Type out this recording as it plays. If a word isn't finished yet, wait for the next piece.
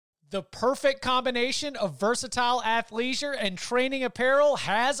The perfect combination of versatile athleisure and training apparel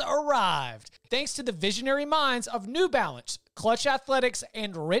has arrived. Thanks to the visionary minds of New Balance, Clutch Athletics,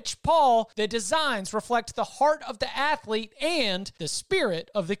 and Rich Paul, the designs reflect the heart of the athlete and the spirit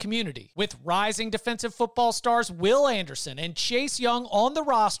of the community. With rising defensive football stars Will Anderson and Chase Young on the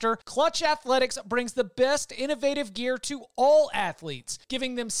roster, Clutch Athletics brings the best innovative gear to all athletes,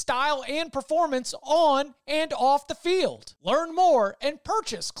 giving them style and performance on and off the field. Learn more and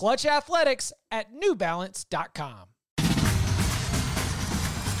purchase Clutch Athletics at newbalance.com.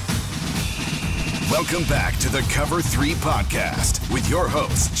 Welcome back to the Cover 3 podcast with your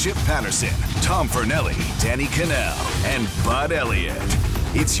hosts, Chip Patterson, Tom Fornelli, Danny Cannell, and Bud Elliott.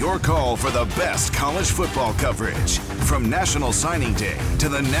 It's your call for the best college football coverage, from National Signing Day to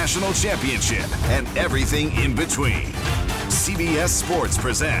the National Championship and everything in between. CBS Sports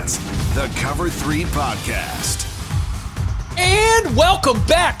presents the Cover 3 podcast. And welcome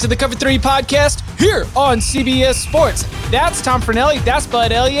back to the Cover 3 podcast here on CBS Sports. That's Tom Fornelli. That's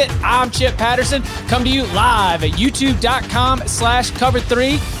Bud Elliott. I'm Chip Patterson. Come to you live at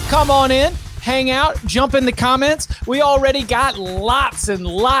youtube.com/cover3. Come on in, hang out, jump in the comments. We already got lots and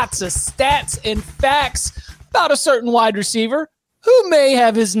lots of stats and facts about a certain wide receiver who may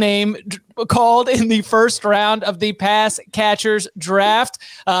have his name called in the first round of the pass catchers draft.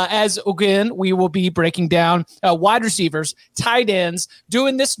 As again, we will be breaking down wide receivers, tight ends,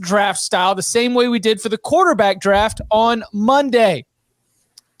 doing this draft style the same way we did for the quarterback draft on Monday.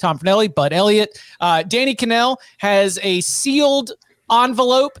 Tom Fornelli, Bud Elliott, Danny Cannell has a sealed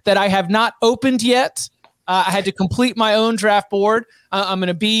envelope that I have not opened yet. I had to complete my own draft board. I'm going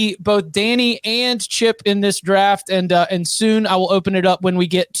to be both Danny and Chip in this draft, and soon I will open it up when we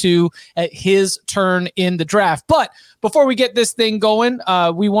get to his turn in the draft. But before we get this thing going,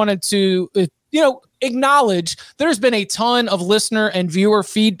 we wanted to, acknowledge there's been a ton of listener and viewer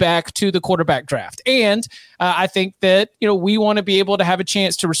feedback to the quarterback draft. And I think that, we want to be able to have a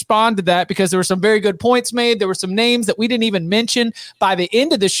chance to respond to that because there were some very good points made. There were some names that we didn't even mention by the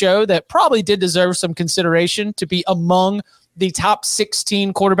end of the show that probably did deserve some consideration to be among the top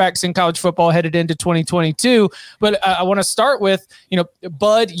 16 quarterbacks in college football headed into 2022. But I want to start with,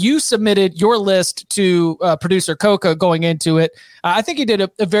 Bud, you submitted your list to producer Coca going into it. I think you did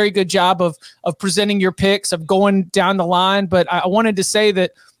a very good job of presenting your picks, of going down the line. But I wanted to say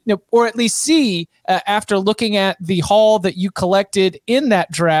that, or at least see after looking at the haul that you collected in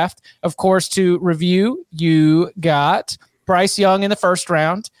that draft, of course, to review, you got Bryce Young in the first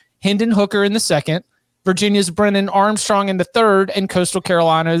round, Hendon Hooker in the second, Virginia's Brennan Armstrong in the third, and Coastal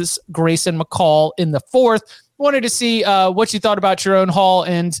Carolina's Grayson McCall in the fourth. Wanted to see what you thought about your own haul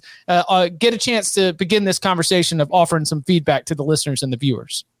and get a chance to begin this conversation of offering some feedback to the listeners and the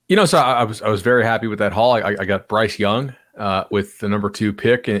viewers. So I was very happy with that haul. I got Bryce Young with the number 2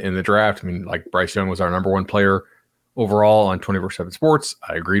 pick in the draft. I mean, Bryce Young was our number 1 player overall on 24/7 Sports.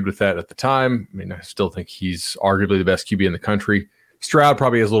 I agreed with that at the time. I mean, I still think he's arguably the best QB in the country. Stroud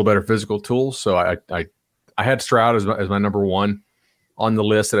probably has a little better physical tools, so I had Stroud as my number 1 on the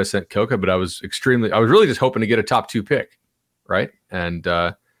list that I sent Coca, but I was really just hoping to get a top 2 pick, right? And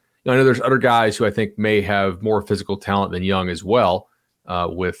I know there's other guys who I think may have more physical talent than Young as well,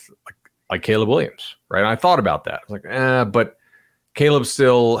 with like Caleb Williams, right? And I thought about that. I was like, but Caleb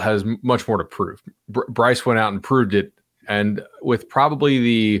still has much more to prove. Bryce went out and proved it, and with probably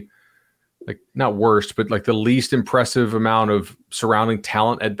the not worst, but the least impressive amount of surrounding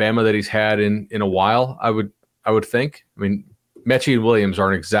talent at Bama that he's had in a while, I would think. I mean, Mechie and Williams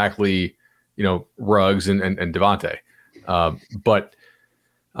aren't exactly, Ruggs and Devontae. But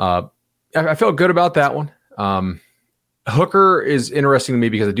I felt good about that one. Hooker is interesting to me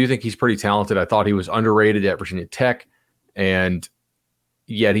because I do think he's pretty talented. I thought he was underrated at Virginia Tech, and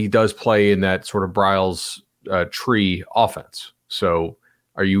yet he does play in that sort of Briles tree offense. So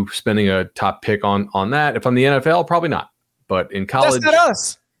are you spending a top pick on that? If I'm the NFL, probably not. But in college, that's not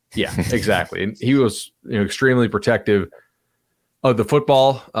us. Yeah, exactly. And he was extremely protective of the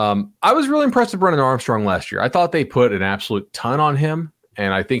football. I was really impressed with Brennan Armstrong last year. I thought they put an absolute ton on him,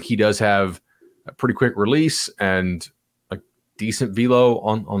 and I think he does have a pretty quick release and a decent velo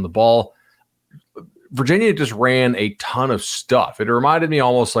on the ball. Virginia just ran a ton of stuff. It reminded me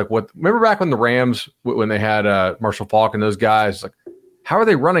almost remember back when the Rams, when they had Marshall Faulk and those guys, how are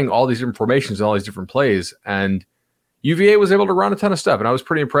they running all these different formations and all these different plays? And UVA was able to run a ton of stuff, and I was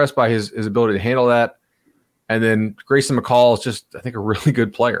pretty impressed by his ability to handle that. And then Grayson McCall is just, I think, a really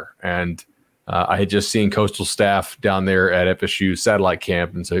good player. And I had just seen Coastal staff down there at FSU satellite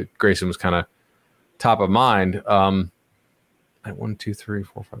camp, and so Grayson was kind of top of mind. At 1, 2, 3,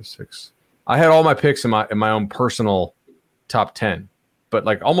 4, 5, 6. I had all my picks in my own personal top 10. but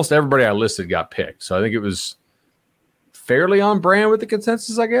like almost everybody I listed got picked. So I think it was fairly on brand with the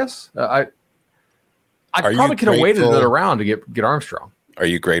consensus, I guess. I probably could have waited another round to get Armstrong. Are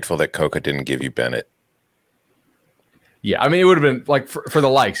you grateful that Coca didn't give you Bennett? Yeah, I mean, it would have been like for the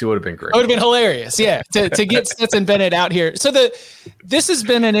likes, it would have been great. It would have been hilarious, yeah, to get Stetson Bennett out here. So this has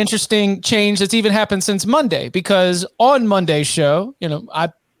been an interesting change that's even happened since Monday, because on Monday's show,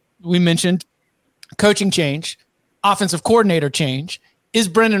 we mentioned coaching change, offensive coordinator change. Is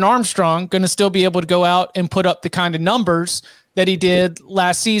Brennan Armstrong going to still be able to go out and put up the kind of numbers that he did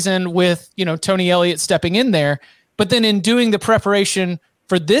last season with, Tony Elliott stepping in there? But then in doing the preparation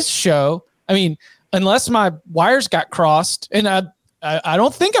for this show, I mean, unless my wires got crossed, and I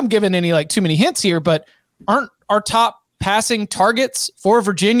don't think I'm giving any too many hints here, but aren't our top passing targets for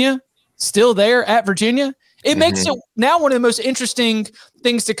Virginia still there at Virginia? It makes it now one of the most interesting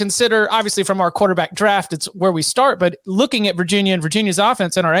things to consider. Obviously, from our quarterback draft, it's where we start. But looking at Virginia and Virginia's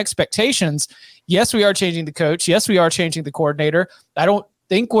offense and our expectations, yes, we are changing the coach. Yes, we are changing the coordinator. I don't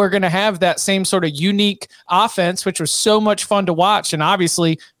think we're going to have that same sort of unique offense, which was so much fun to watch and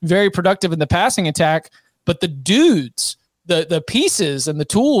obviously very productive in the passing attack. But the dudes, the pieces and the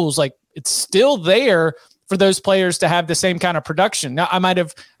tools, it's still there for those players to have the same kind of production. Now, I might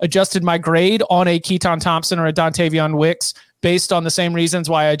have adjusted my grade on a Keaton Thompson or a Dontavion Wicks based on the same reasons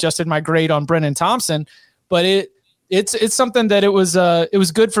why I adjusted my grade on Brennan Thompson, but it's something that it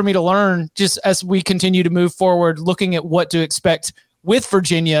was good for me to learn just as we continue to move forward, looking at what to expect with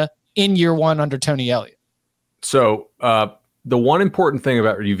Virginia in year one under Tony Elliott. So the one important thing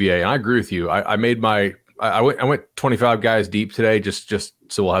about UVA, and I agree with you, I went 25 guys deep today, just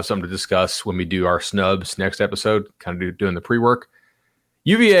so we'll have something to discuss when we do our snubs next episode, kind of doing the pre-work.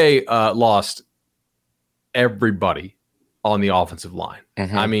 UVA lost everybody on the offensive line.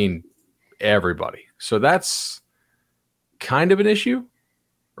 Mm-hmm. I mean, everybody. So that's kind of an issue,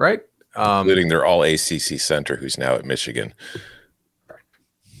 right? Including their all ACC center, who's now at Michigan.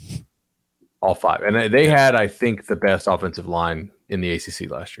 All five. And they had, I think, the best offensive line in the ACC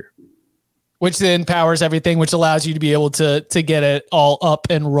last year. Which then powers everything, which allows you to be able to get it all up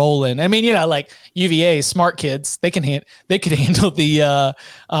and rolling. I mean, UVA, smart kids, they could handle the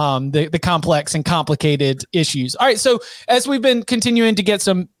complex and complicated issues. All right, so as we've been continuing to get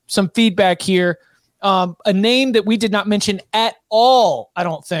some feedback here, a name that we did not mention at all, I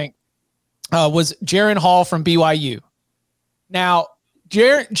don't think, was Jaren Hall from BYU. Now,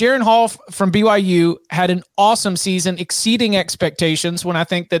 Jaren Hall from BYU had an awesome season, exceeding expectations, when I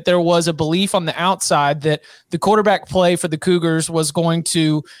think that there was a belief on the outside that the quarterback play for the Cougars was going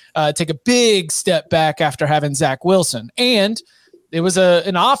to take a big step back after having Zach Wilson. And it was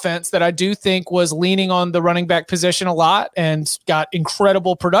an offense that I do think was leaning on the running back position a lot and got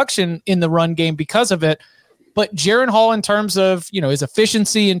incredible production in the run game because of it. But Jaren Hall, in terms of his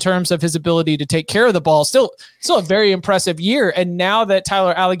efficiency, in terms of his ability to take care of the ball, still a very impressive year. And now that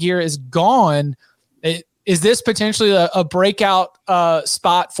Tyler Algier is gone, is this potentially a breakout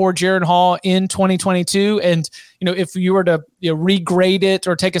spot for Jaren Hall in 2022? And if you were to regrade it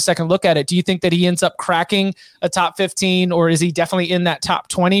or take a second look at it, do you think that he ends up cracking a top 15, or is he definitely in that top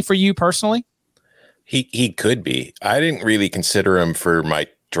 20 for you personally? He could be. I didn't really consider him for my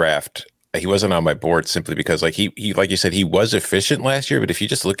draft. He wasn't on my board simply because he like you said, he was efficient last year, but if you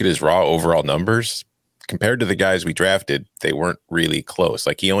just look at his raw overall numbers compared to the guys we drafted, they weren't really close.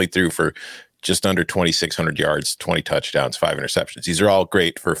 He only threw for just under 2,600 yards, 20 touchdowns, 5 interceptions. These are all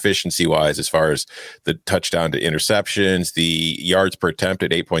great for efficiency wise, as far as the touchdown to interceptions. The yards per attempt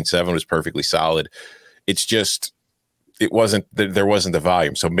at 8.7 was perfectly solid. It's just, there wasn't the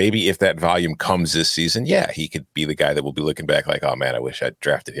volume. So maybe if that volume comes this season, yeah, he could be the guy that will be looking back like, oh man, I wish I'd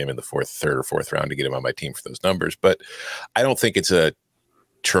drafted him in the third or fourth round to get him on my team for those numbers. But I don't think it's a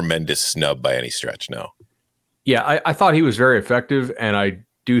tremendous snub by any stretch. No. Yeah. I thought he was very effective, and I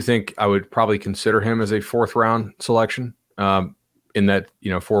do think I would probably consider him as a 4th round selection in that,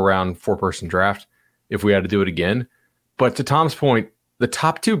 4-round, 4-person draft if we had to do it again. But to Tom's point, the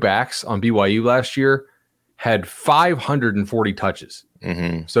top 2 backs on BYU last year had 540 touches.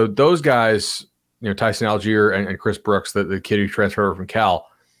 Mm-hmm. So those guys, Tyson Algier and Chris Brooks, the kid who transferred over from Cal,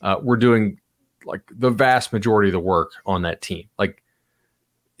 were doing the vast majority of the work on that team.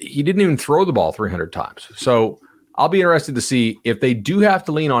 He didn't even throw the ball 300 times. So I'll be interested to see if they do have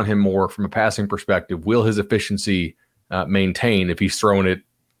to lean on him more from a passing perspective. Will his efficiency maintain if he's throwing it,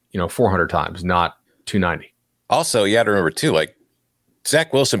 400 times, not 290? Also, you got to remember too,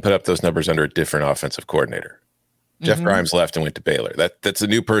 Zach Wilson put up those numbers under a different offensive coordinator. Jeff Grimes left and went to Baylor. That's a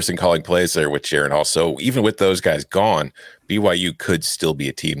new person calling plays there with Jaron Hall. So even with those guys gone, BYU could still be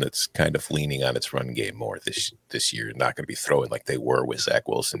a team that's kind of leaning on its run game more this year. Not going to be throwing like they were with Zach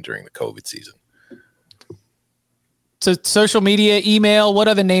Wilson during the COVID season. So social media, email, what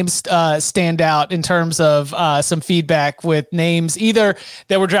other names stand out in terms of some feedback with names either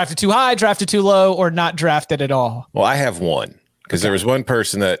that were drafted too high, drafted too low, or not drafted at all? Well, I have one because there was one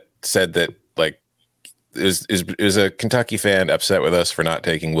person that said that like is a Kentucky fan upset with us for not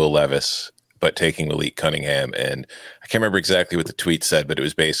taking Will Levis, but taking Malik Cunningham. And I can't remember exactly what the tweet said, but it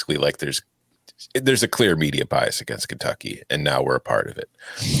was basically like there's a clear media bias against Kentucky, and now we're a part of it.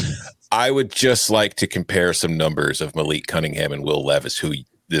 I would just like to compare some numbers of Malik Cunningham and Will Levis, who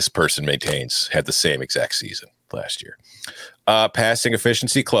this person maintains had the same exact season last year. Passing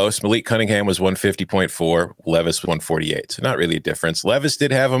efficiency close. Malik Cunningham was 150.4, Levis 148. So not really a difference. Levis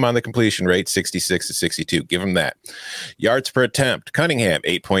did have him on the completion rate, 66 to 62. Give him that. Yards per attempt. Cunningham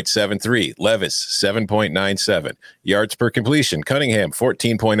 8.73, Levis 7.97. Yards per completion. Cunningham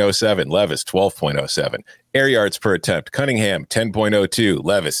 14.07, Levis 12.07. Air yards per attempt. Cunningham 10.02,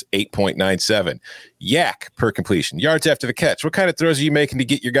 Levis 8.97. Yak per completion. Yards after the catch. What kind of throws are you making to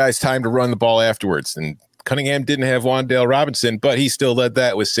get your guys time to run the ball afterwards? And Cunningham didn't have Wan'Dale Robinson, but he still led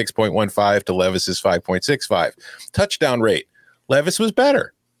that with 6.15 to Levis's 5.65. Touchdown rate. Levis was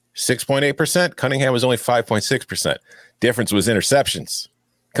better, 6.8%. Cunningham was only 5.6%. Difference was interceptions.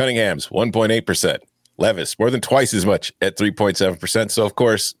 Cunningham's 1.8%. Levis more than twice as much at 3.7%. So, of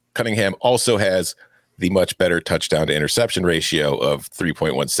course, Cunningham also has the much better touchdown to interception ratio of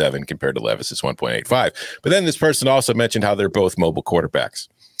 3.17 compared to Levis's 1.85. But then this person also mentioned how they're both mobile quarterbacks.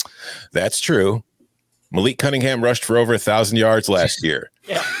 That's true. Malik Cunningham rushed for over 1,000 yards last year.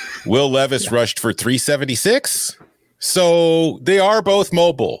 Yeah. Will Levis rushed for 376. So they are both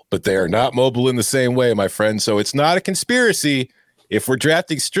mobile, but they are not mobile in the same way, my friend. So it's not a conspiracy. If we're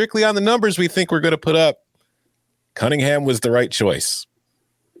drafting strictly on the numbers we think we're going to put up, Cunningham was the right choice.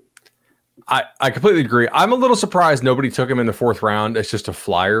 I completely agree. I'm a little surprised nobody took him in the 4th round. It's just a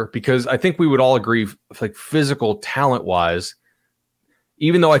flyer because I think we would all agree, like physical talent wise,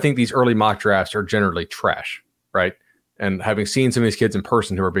 even though I think these early mock drafts are generally trash, right? And having seen some of these kids in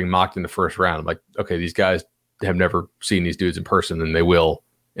person who are being mocked in the 1st round, I'm like, okay, these guys have never seen these dudes in person, and they will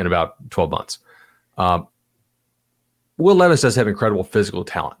in about 12 months. Will Levis does have incredible physical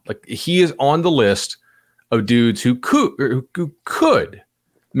talent. Like he is on the list of dudes who could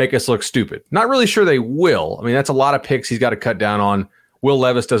make us look stupid. Not really sure they will. I mean, that's a lot of picks he's got to cut down on. Will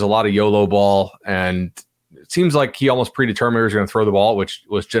Levis does a lot of YOLO ball, and it seems like he almost predetermined he was going to throw the ball, which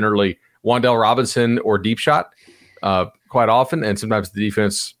was generally Wan'Dale Robinson or deep shot quite often, and sometimes the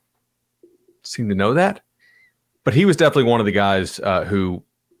defense seemed to know that. But he was definitely one of the guys who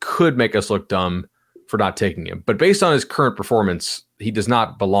could make us look dumb for not taking him. But based on his current performance, he does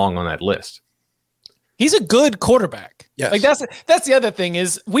not belong on that list. He's a good quarterback. Yes. Like that's the other thing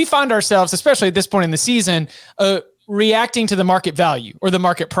is we find ourselves, especially at this point in the season, reacting to the market value or the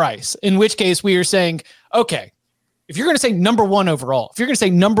market price, in which case we are saying, okay, if you're going to say number 1 overall, if you're going to say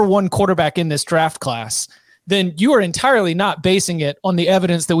number 1 quarterback in this draft class, then you are entirely not basing it on the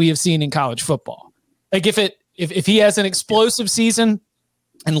evidence that we have seen in college football. Like if he has an explosive season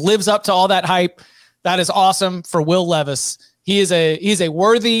and lives up to all that hype, that is awesome for Will Levis. He's a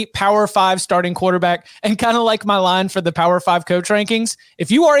worthy Power 5 starting quarterback, and kind of like my line for the Power 5 coach rankings. If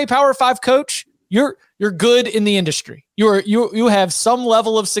you are a Power 5 coach, you're good in the industry. You have some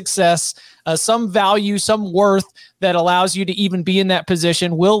level of success, some value, some worth that allows you to even be in that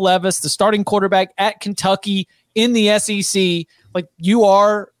position. Will Levis, the starting quarterback at Kentucky in the SEC, like you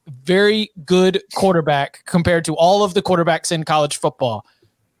are very good quarterback compared to all of the quarterbacks in college football.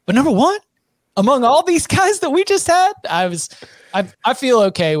 But number 1, among all these guys that we just had, I feel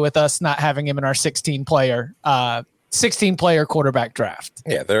okay with us not having him in our 16 player quarterback draft.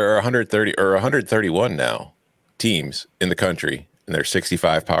 Yeah, there are 130 or 131 now teams in the country, and there's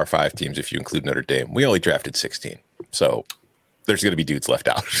 65 Power 5 teams if you include Notre Dame. We only drafted 16, so there's going to be dudes left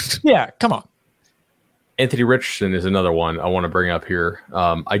out. Yeah, come on. Anthony Richardson is another one I want to bring up here.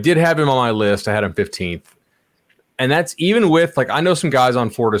 I did have him on my list. I had him 15th. And that's even with, like, I know some guys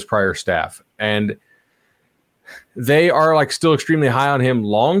on Florida's prior staff, and they are, like, still extremely high on him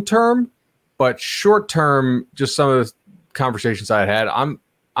long-term, but short-term, just some of the conversations I had, I'm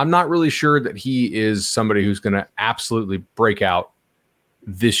not really sure that he is somebody who's going to absolutely break out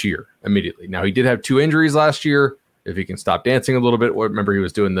this year immediately. Now, he did have 2 injuries last year. If he can stop dancing a little bit, remember he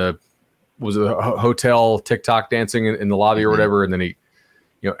was doing the hotel TikTok dancing in the lobby or whatever, and then he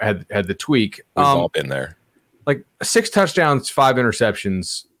had the tweak. We've all been there. Like 6 touchdowns, 5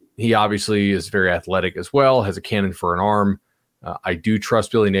 interceptions. he obviously is very athletic as well, has a cannon for an arm. I do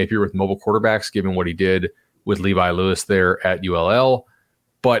trust Billy Napier with mobile quarterbacks, given what he did with Levi Lewis there at ULL.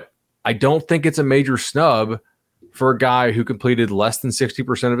 But I don't think it's a major snub for a guy who completed less than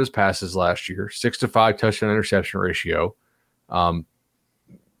 60% of his passes last year, 6-5 touchdown interception ratio.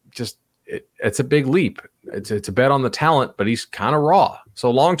 It's a big leap. It's a bet on the talent, but he's kind of raw.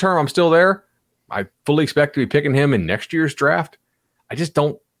 So long term, I'm still there. I fully expect to be picking him in next year's draft. I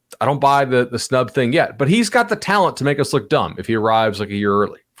don't buy the snub thing yet, but he's got the talent to make us look dumb if he arrives like a year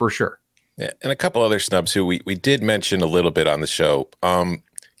early, for sure. Yeah, and a couple other snubs who we did mention a little bit on the show.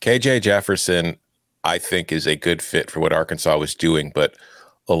 KJ Jefferson, I think, is a good fit for what Arkansas was doing, but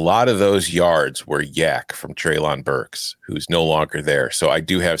a lot of those yards were yak from Treylon Burks, who's no longer there. So I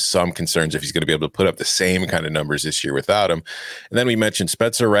do have some concerns if he's going to be able to put up the same kind of numbers this year without him. And then we mentioned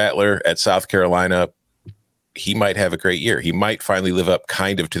Spencer Rattler at South Carolina. He might have a great year. He might finally live up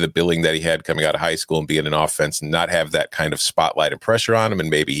kind of to the billing that he had coming out of high school and be in an offense and not have that kind of spotlight and pressure on him. And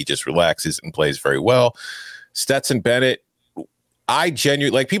maybe he just relaxes and plays very well. Stetson Bennett,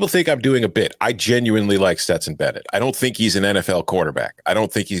 people think I'm doing a bit. I genuinely like Stetson Bennett. I don't think he's an NFL quarterback. I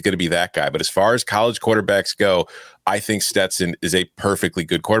don't think he's going to be that guy. But as far as college quarterbacks go, I think Stetson is a perfectly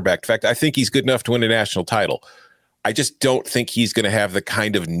good quarterback. In fact, I think he's good enough to win a national title. I just don't think he's going to have the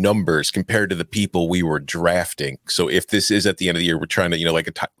kind of numbers compared to the people we were drafting. So if this is at the end of the year, we're trying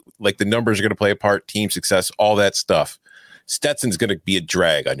to, like the numbers are going to play a part, team success, all that stuff. Stetson's going to be a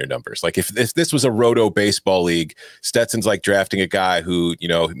drag on your numbers. Like if this was a roto baseball league, Stetson's like drafting a guy who,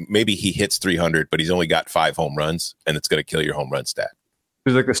 maybe he hits 300, but he's only got 5 home runs, and it's going to kill your home run stat.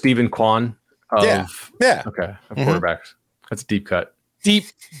 He's like the Stephen Kwan of quarterbacks. That's a deep cut.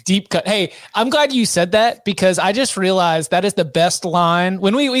 Deep cut. Hey, I'm glad you said that because I just realized that is the best line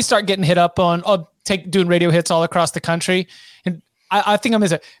when we start getting hit up on doing radio hits all across the country. And I think I'm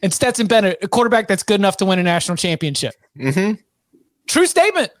and Stetson Bennett, a quarterback that's good enough to win a national championship. Mm-hmm. True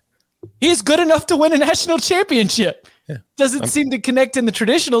statement. He's good enough to win a national championship. Yeah. Doesn't seem to connect in the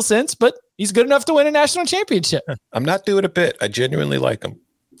traditional sense, but he's good enough to win a national championship. I'm not doing a bit. I genuinely like him.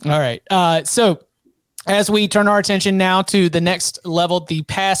 All right. So as we turn our attention now to the next level, the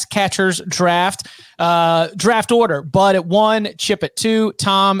pass catchers draft order. Bud at 1, Chip at 2,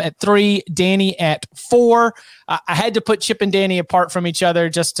 Tom at 3, Danny at 4. I had to put Chip and Danny apart from each other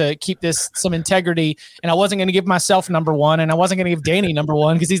just to keep this some integrity. And I wasn't going to give myself number 1, and I wasn't going to give Danny number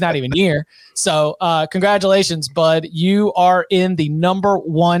 1 because he's not even here. So congratulations, Bud. You are in the number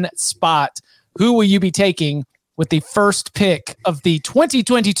 1 spot. Who will you be taking with the first pick of the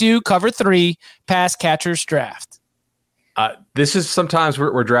 2022 Cover 3 Pass Catchers Draft? This is sometimes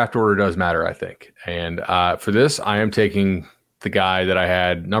where draft order does matter, I think. And for this, I am taking the guy that I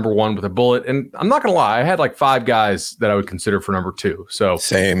had number 1 with a bullet. And I'm not going to lie, I had like 5 guys that I would consider for number 2. So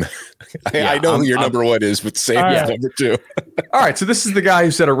same. I know who your number 1 is, but same as number 2. All right. So this is the guy who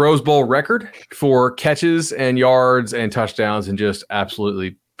set a Rose Bowl record for catches and yards and touchdowns and just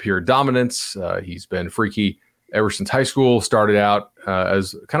absolutely pure dominance. He's been freaky ever since high school, started out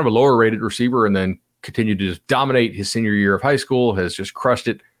as kind of a lower rated receiver and then continued to just dominate his senior year of high school, has just crushed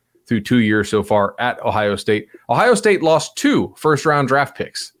it through 2 years so far at Ohio State. Ohio State lost 2 first-round draft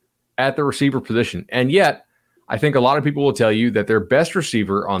picks at the receiver position. And yet, I think a lot of people will tell you that their best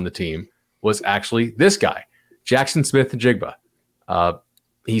receiver on the team was actually this guy, Jackson Smith-Njigba.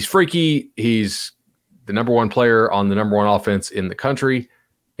 He's freaky. He's the number 1 player on the number 1 offense in the country.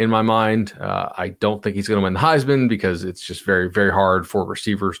 In my mind, I don't think he's going to win the Heisman because it's just very, very hard for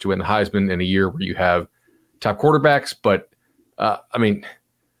receivers to win the Heisman in a year where you have top quarterbacks. But,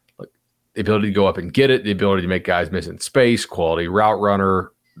 the ability to go up and get it, the ability to make guys miss in space, quality route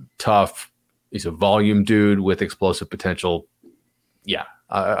runner, tough. He's a volume dude with explosive potential. Yeah.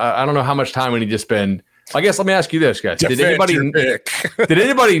 I don't know how much time we need to spend. I guess let me ask you this, guys. Did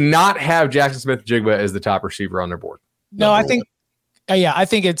anybody not have Jackson Smith-Njigba as the top receiver on their board? No, I think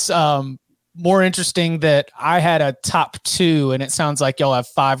it's more interesting that I had a top 2, and it sounds like y'all have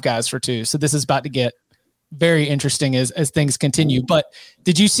 5 guys for 2. So this is about to get very interesting as things continue. But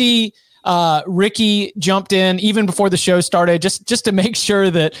did you see Ricky jumped in even before the show started just to make sure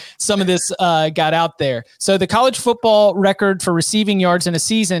that some of this got out there? So the college football record for receiving yards in a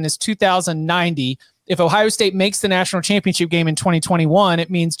season is 2,090. If Ohio State makes the national championship game in 2021, it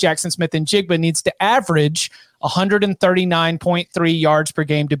means Jackson Smith-Njigba needs to average 139.3 yards per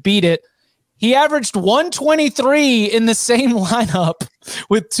game to beat it. He averaged 123 in the same lineup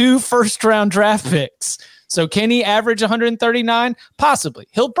with 2 first-round draft picks. So can he average 139? Possibly.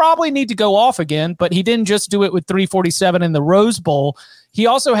 He'll probably need to go off again, but he didn't just do it with 347 in the Rose Bowl. He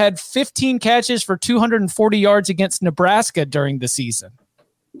also had 15 catches for 240 yards against Nebraska during the season.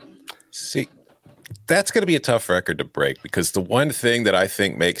 See, that's going to be a tough record to break, because the one thing that I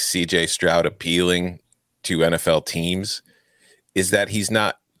think makes CJ Stroud appealing to NFL teams is that he's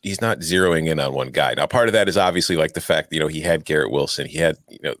not zeroing in on one guy. Now, part of that is obviously like the fact, he had Garrett Wilson, he had,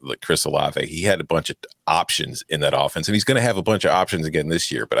 like Chris Olave, he had a bunch of options in that offense, and he's going to have a bunch of options again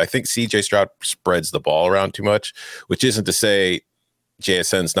this year. But I think CJ Stroud spreads the ball around too much, which isn't to say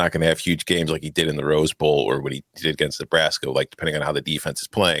JSN's not going to have huge games like he did in the Rose Bowl or what he did against Nebraska, like depending on how the defense is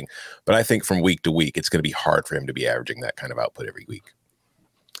playing. But I think from week to week, it's going to be hard for him to be averaging that kind of output every week.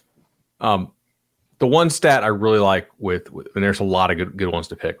 The one stat I really like with and there's a lot of good ones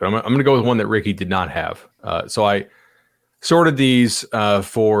to pick, but I'm going to go with one that Ricky did not have. So I sorted these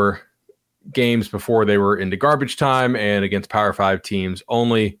for games before they were into garbage time and against Power 5 teams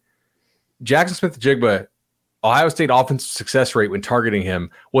only. Jackson Smith-Njigba, Ohio State offensive success rate when targeting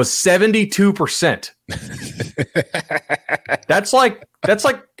him was 72%. That's like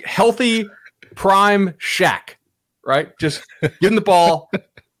healthy prime Shaq, right? Just give him the ball,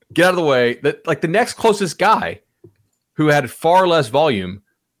 get out of the way. That, like, the next closest guy who had far less volume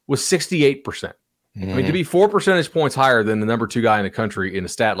was 68%. Mm-hmm. I mean, to be 4 percentage points higher than the number 2 guy in the country in a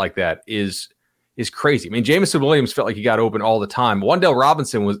stat like that is crazy. I mean, Jameson Williams felt like he got open all the time. Wan'Dale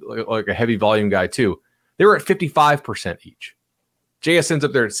Robinson was like a heavy volume guy too. They were at 55% each. JSN's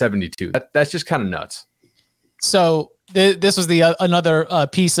up there at 72. That's just kind of nuts. So this was the another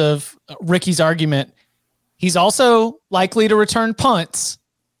piece of Ricky's argument. He's also likely to return punts.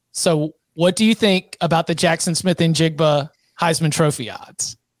 So what do you think about the Jackson Smith-Njigba Heisman Trophy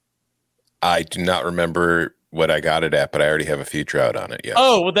odds? I do not remember what I got it at, but I already have a future out on it. Yeah.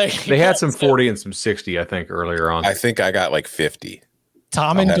 Oh, well, they had some 40 and some 60, I think, earlier on. I think I got like 50.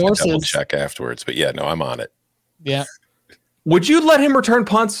 Tom I'll endorses. Double check afterwards, but yeah, no, I'm on it. Yeah. Would you let him return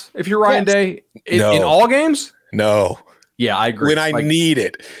punts if you're Ryan Day in all games? No. Yeah, I agree. When I need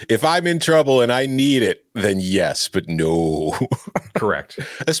it, if I'm in trouble and I need it, then yes, but no. Correct.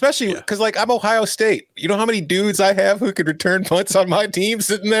 Especially because, like, I'm Ohio State. You know how many dudes I have who could return punts on my team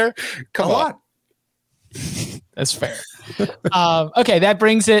sitting there? Come on. That's fair. Okay, that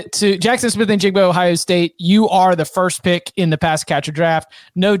brings it to Jackson Smith-Njigba, Ohio State. You are the first pick in the pass catcher draft.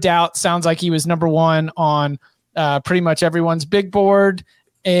 No doubt. Sounds like he was number 1 on pretty much everyone's big board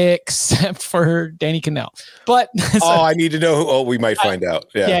except for Danny Cannell. But I need to know who. We might find out.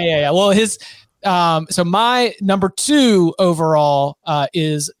 Yeah. Well, his so my number 2 overall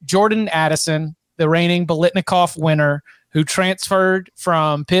is Jordan Addison, the reigning Biletnikoff winner, who transferred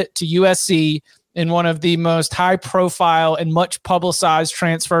from Pitt to USC in one of the most high-profile and much publicized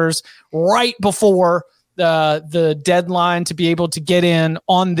transfers right before the deadline to be able to get in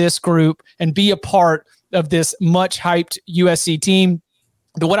on this group and be a part of this much-hyped USC team.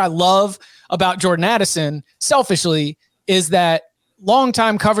 But what I love about Jordan Addison, selfishly, is that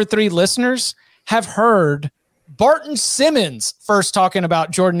longtime Cover 3 listeners have heard Barton Simmons first talking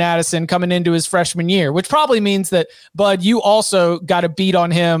about Jordan Addison coming into his freshman year, which probably means that, Bud, you also got a beat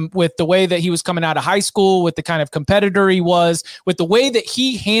on him with the way that he was coming out of high school, with the kind of competitor he was, with the way that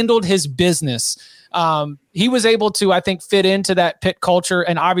he handled his business. He was able to, I think, fit into that Pitt culture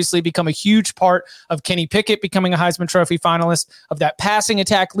and obviously become a huge part of Kenny Pickett becoming a Heisman Trophy finalist, of that passing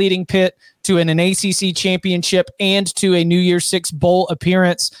attack leading Pitt to an ACC championship and to a New Year's Six bowl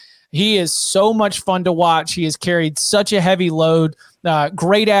appearance. He is so much fun to watch. He has carried such a heavy load,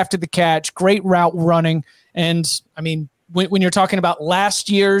 great after the catch, great route running. And I mean, when you're talking about last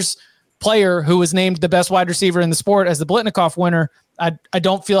year's player who was named the best wide receiver in the sport as the Biletnikoff winner, I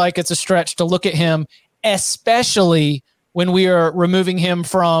don't feel like it's a stretch to look at him, especially when we are removing him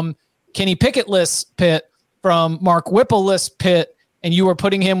from Kenny Pickett-less Pitt, from Mark Whipple-less Pitt, and you are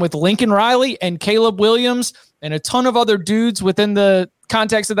putting him with Lincoln Riley and Caleb Williams and a ton of other dudes within the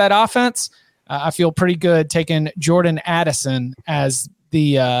context of that offense. I feel pretty good taking Jordan Addison as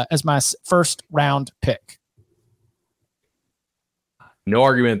my first round pick. No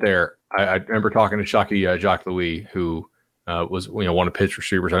argument there. I remember talking to Shockey Jacques Louis, who was one of Pitt's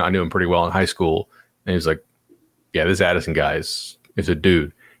receivers. I knew him pretty well in high school, and he was like, "Yeah, this Addison guy is a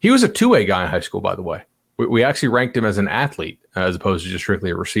dude." He was a two-way guy in high school, by the way. We actually ranked him as an athlete as opposed to just strictly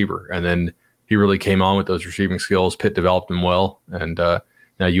a receiver, and then he really came on with those receiving skills. Pitt developed him well, and now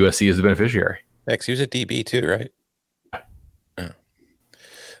USC is the beneficiary. Next, he was a DB too, right?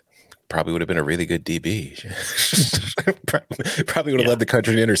 Probably would have been a really good DB. Probably would have led the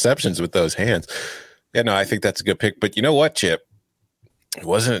country in interceptions with those hands. Yeah, no, I think that's a good pick. But you know what, Chip? It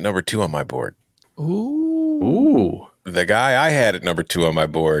wasn't at number 2 on my board. Ooh. The guy I had at number 2 on my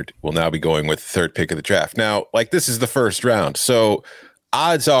board will now be going with the third pick of the draft. Now, this is the first round. So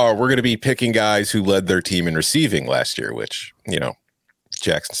odds are we're going to be picking guys who led their team in receiving last year, which,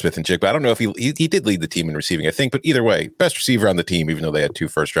 Jackson Smith-Njigba. I don't know if he did lead the team in receiving, I think, but either way, best receiver on the team, even though they had 2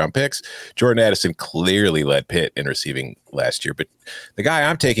 first-round picks. Jordan Addison clearly led Pitt in receiving last year, but the guy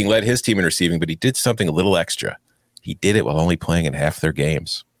I'm taking led his team in receiving, but he did something a little extra. He did it while only playing in half their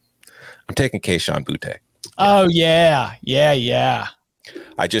games. I'm taking Kayshon Boutte. Oh, yeah.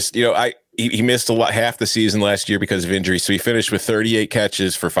 I just, he missed half the season last year because of injury, so he finished with 38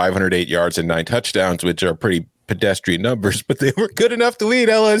 catches for 508 yards and 9 touchdowns, which are pretty pedestrian numbers, but they were good enough to lead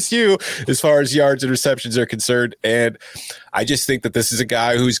LSU as far as yards and receptions are concerned. And I just think that this is a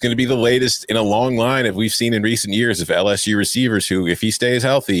guy who's going to be the latest in a long line of we've seen in recent years of LSU receivers who, if he stays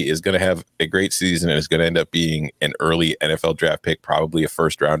healthy, is going to have a great season and is going to end up being an early NFL draft pick, probably a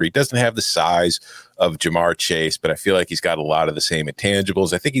first rounder. He doesn't have the size of Jamar Chase, but I feel like he's got a lot of the same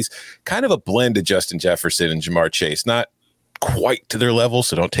intangibles. I think he's kind of a blend of Justin Jefferson and Jamar Chase, not quite to their level,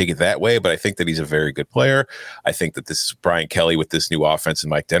 so don't take it that way, but I think that he's a very good player. I think that this is Brian Kelly with this new offense and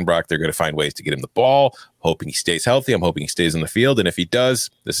Mike Denbrock. They're going to find ways to get him the ball. Hoping he stays healthy. I'm hoping he stays on the field, and if he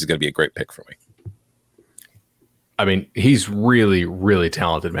does, this is going to be a great pick for me. I mean, he's really, really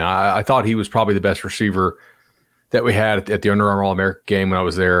talented, man. I thought he was probably the best receiver that we had at the Under Armour All-American game when I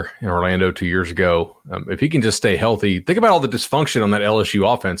was there in Orlando 2 years ago. If he can just stay healthy, think about all the dysfunction on that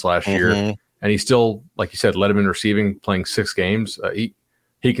LSU offense last year. And he still, like you said, led him in receiving, playing 6 games.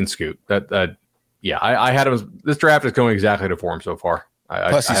 He can scoot. I had him. This draft is going exactly to form so far.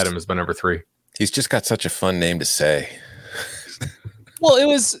 I had him as my number 3. He's just got such a fun name to say. Well,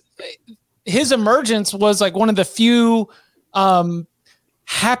 his emergence was like one of the few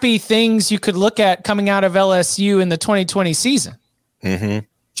happy things you could look at coming out of LSU in the 2020 season.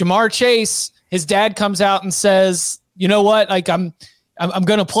 Jamar Chase, his dad comes out and says, "You know what? Like I'm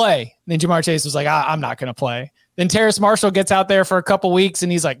going to play." And then Jamar Chase was like, "I'm not going to play." Then Terrace Marshall gets out there for a couple weeks and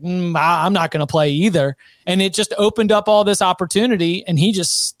he's like, "I'm not going to play either." And it just opened up all this opportunity and he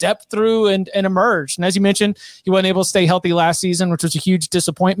just stepped through and emerged. And as you mentioned, he wasn't able to stay healthy last season, which was a huge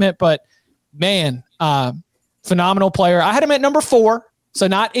disappointment, but man, phenomenal player. I had him at number 4. So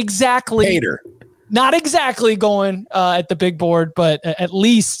not exactly going at the big board, but at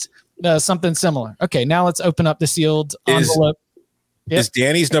least something similar. Okay, now let's open up the sealed envelope. Is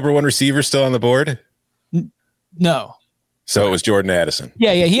Danny's number 1 receiver still on the board? No. So it was Jordan Addison.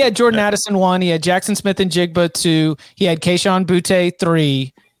 Yeah. He had Jordan Addison 1. He had Jackson Smith-Njigba 2. He had Kayshon Boutte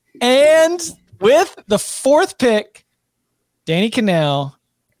 3. And with the 4th pick, Danny Kanell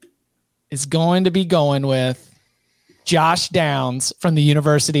is going to be going with Josh Downs from the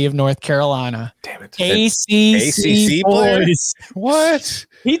University of North Carolina. Damn it. ACC boys. What?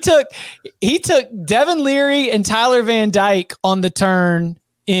 He took Devin Leary and Tyler Van Dyke on the turn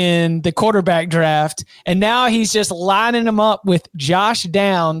in the quarterback draft, and now he's just lining them up with Josh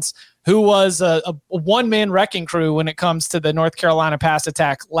Downs, who was a one-man wrecking crew when it comes to the North Carolina pass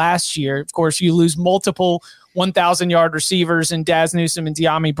attack last year. Of course, you lose multiple 1,000-yard receivers in Daz Newsome and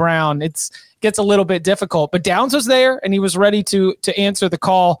De'Ami Brown. It gets a little bit difficult, but Downs was there, and he was ready to answer the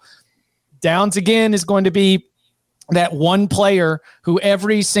call. Downs, again, is going to be that one player who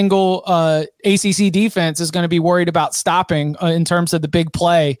every single ACC defense is going to be worried about stopping in terms of the big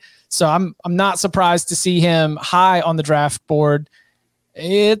play. So I'm not surprised to see him high on the draft board.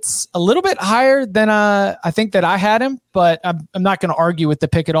 It's a little bit higher than I think that I had him, but I'm not going to argue with the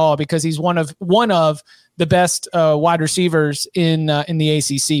pick at all because he's one of the best wide receivers in the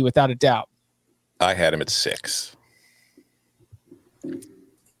ACC without a doubt. I had him at 6.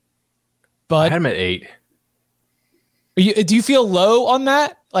 But I had him at 8. Do you feel low on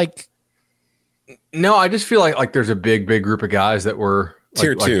that? Like, no, I just feel like there's a big group of guys that were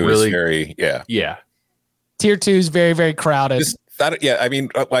tier 2 really, is very Tier 2 is very, very crowded. I mean,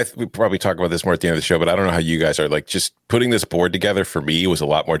 we probably talk about this more at the end of the show, but I don't know how you guys are. Like, just putting this board together for me was a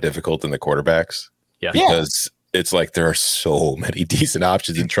lot more difficult than the quarterbacks. Yeah, because it's like there are so many decent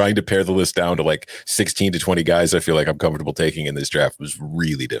options, and trying to pare the list down to like 16 to 20 guys I feel like I'm comfortable taking in this draft was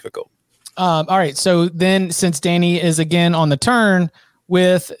really difficult. All right. So then, since Danny is again on the turn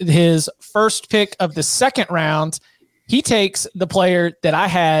with his first pick of the 2nd round, he takes the player that I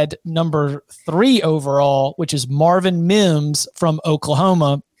had number 3 overall, which is Marvin Mims from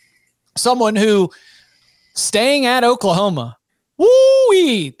Oklahoma. Someone who, staying at Oklahoma,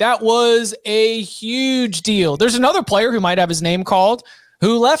 woo-wee, that was a huge deal. There's another player who might have his name called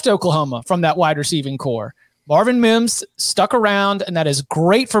who left Oklahoma from that wide receiving core. Marvin Mims stuck around, and that is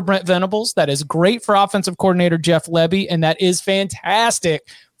great for Brent Venables. That is great for offensive coordinator Jeff Lebby, and that is fantastic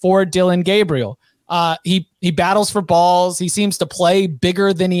for Dylan Gabriel. He battles for balls. He seems to play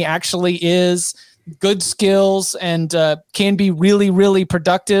bigger than he actually is. Good skills, and can be really, really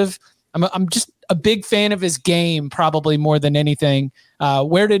productive. I'm just a big fan of his game, probably more than anything.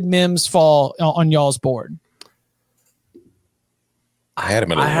 Where did Mims fall on y'all's board? I had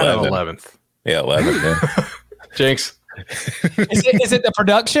him at 11. I had him 11th. Yeah, 11. Yeah. Jinx. Is it the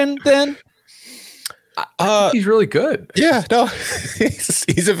production then? I think he's really good. Yeah, no,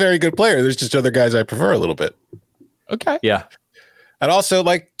 he's a very good player. There's just other guys I prefer a little bit. Okay. Yeah. And also,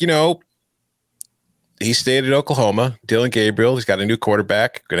 he stayed at Oklahoma. Dillon Gabriel, he's got a new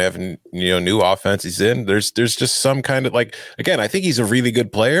quarterback, going to have new offense. He's in. There's just some kind of again, I think he's a really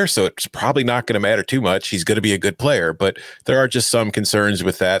good player, so it's probably not going to matter too much. He's going to be a good player, but there are just some concerns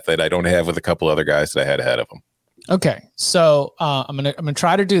with that I don't have with a couple other guys that I had ahead of him. Okay, so I'm gonna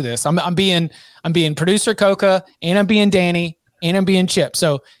try to do this. I'm being producer Coca, and I'm being Danny, and I'm being Chip.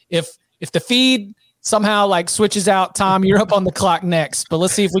 So if the feed somehow switches out, Tom, you're up on the clock next. But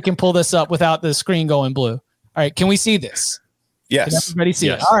let's see if we can pull this up without the screen going blue. All right, can we see this? Yes. Can everybody see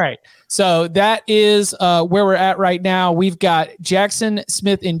Yes. it? All right. So that is where we're at right now. We've got Jackson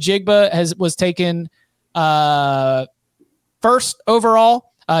Smith and Jigba was taken first overall.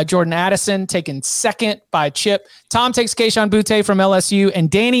 Jordan Addison taken second by Chip. Tom takes Kayshon Boutte from LSU,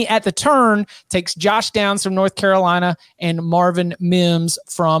 and Danny at the turn takes Josh Downs from North Carolina and Marvin Mims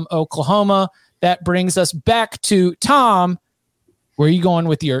from Oklahoma. That brings us back to Tom. Where are you going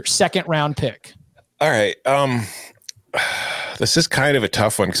with your second round pick? All right. This is kind of a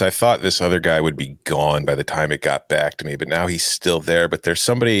tough one because I thought this other guy would be gone by the time it got back to me, but now he's still there. But there's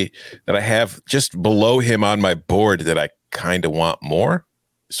somebody that I have just below him on my board that I kind of want more.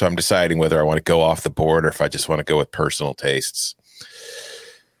 So I'm deciding whether I want to go off the board or if I just want to go with personal tastes.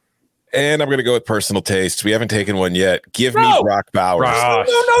 And I'm going to go with personal tastes. We haven't taken one yet. Give me Brock Bowers. Brock.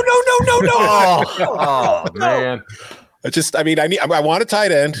 No. Oh, man. I want a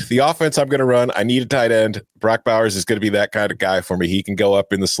tight end. The offense I'm going to run, I need a tight end. Brock Bowers is going to be that kind of guy for me. He can go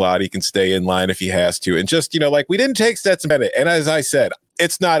up in the slot. He can stay in line if he has to. And just, we didn't take Stetson Bennett. And as I said,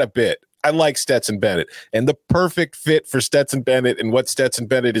 it's not a bit. I like Stetson Bennett, and the perfect fit for Stetson Bennett and what Stetson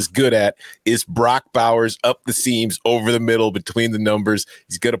Bennett is good at is Brock Bowers up the seams, over the middle, between the numbers.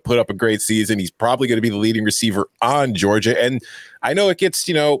 He's going to put up a great season. He's probably going to be the leading receiver on Georgia. And I know it gets,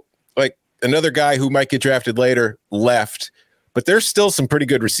 another guy who might get drafted later left, but there's still some pretty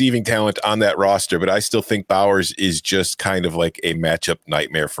good receiving talent on that roster. But I still think Bowers is just kind of like a matchup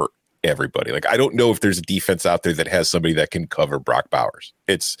nightmare for everybody. I don't know if there's a defense out there that has somebody that can cover Brock Bowers.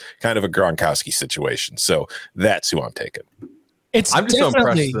 It's kind of a Gronkowski situation. So that's who I'm taking. I'm just so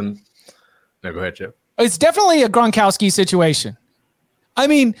impressed. No, go ahead, Chip. It's definitely a Gronkowski situation. I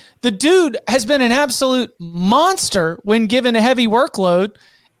mean, the dude has been an absolute monster when given a heavy workload,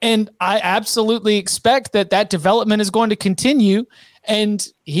 and I absolutely expect that development is going to continue, and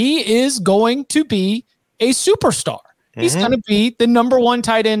he is going to be a superstar. He's going to be the number one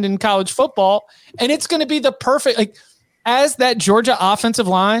tight end in college football, and it's going to be the perfect, as that Georgia offensive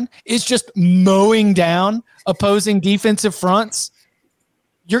line is just mowing down opposing defensive fronts,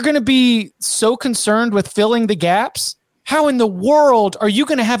 you're going to be so concerned with filling the gaps. How in the world are you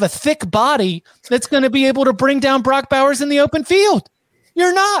going to have a thick body that's going to be able to bring down Brock Bowers in the open field?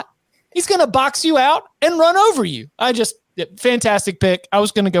 You're not. He's going to box you out and run over you. Fantastic pick. I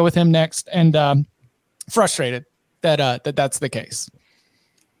was going to go with him next, and frustrated that's the case.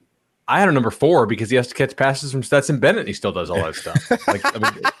 I had a number 4 because he has to catch passes from Stetson Bennett, and he still does all that stuff.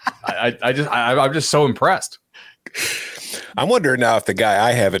 I'm just so impressed. I'm wondering now if the guy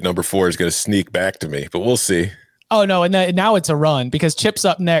I have at number 4 is going to sneak back to me, but we'll see. Oh no, and now it's a run because Chip's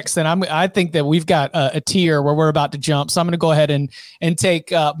up next, and I think that we've got a tier where we're about to jump. So I'm going to go ahead and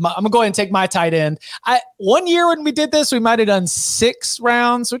take I'm going to go ahead and take my tight end. One year when we did this, we might have done 6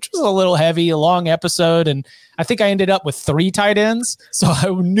 rounds, which was a little heavy, a long episode, and I think I ended up with 3 tight ends. So I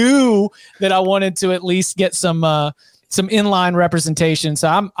knew that I wanted to at least get some inline representation. So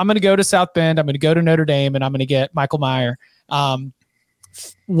I'm going to go to South Bend. I'm going to go to Notre Dame, and I'm going to get Michael Mayer.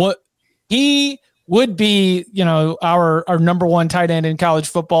 What he would be, our number one tight end in college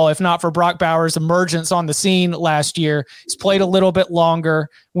football, if not for Brock Bowers' emergence on the scene last year. He's played a little bit longer.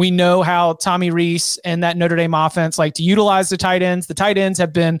 We know how Tommy Rees and that Notre Dame offense like to utilize the tight ends. The tight ends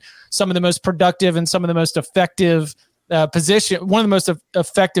have been some of the most productive and some of the most effective one of the most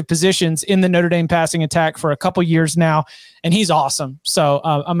effective positions in the Notre Dame passing attack for a couple years now, and he's awesome. So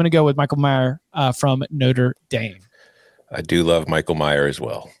I'm going to go with Michael Mayer from Notre Dame. I do love Michael Mayer as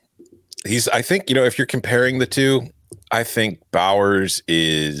well. I think, if you're comparing the two, I think Bowers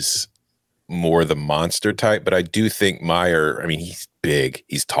is more the monster type, but I do think Mayer, he's big,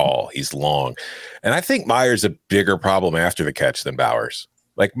 he's tall, he's long. And I think Meyer's a bigger problem after the catch than Bowers.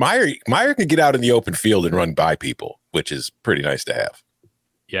 Mayer can get out in the open field and run by people, which is pretty nice to have.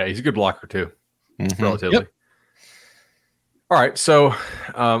 Yeah, he's a good blocker too, relatively. Yep. All right, so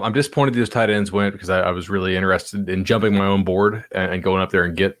I'm disappointed those tight ends went because I was really interested in jumping my own board and going up there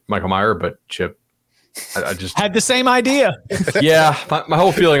and get Michael Mayer, but Chip, I just had the same idea. Yeah, my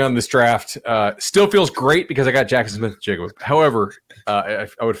whole feeling on this draft still feels great because I got Jackson Smith-Njigba. However, I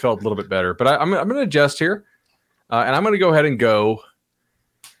would have felt a little bit better, but I'm going to adjust here, and I'm going to go ahead and go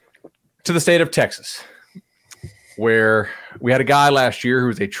to the state of Texas, where we had a guy last year who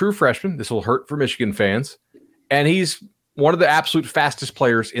was a true freshman. This will hurt for Michigan fans, and he's one of the absolute fastest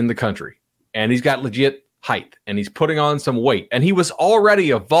players in the country, and he's got legit height, and he's putting on some weight, and he was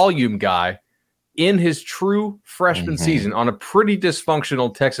already a volume guy in his true freshman season on a pretty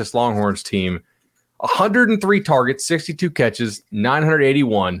dysfunctional Texas Longhorns team. 103 targets, 62 catches,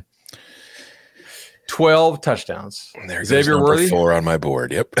 981, 12 touchdowns. There Xavier goes Worthy, 4 on my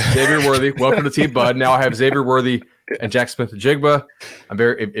board. Yep. Xavier Worthy, welcome to Team Bud. Now I have Xavier Worthy and Jack Smith-Njigba. I'm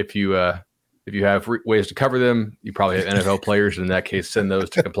very if you have ways to cover them, you probably have NFL players. In that case, send those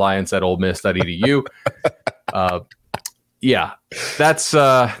to compliance at olemiss.edu. Yeah, that's who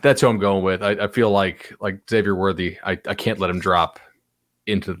I'm going with. I feel like Xavier Worthy, I can't let him drop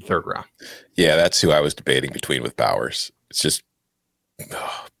into the third round. Yeah, that's who I was debating between with Bowers. It's just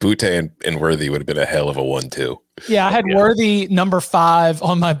Butte and Worthy would have been a hell of a 1-2. Yeah, I had Worthy number 5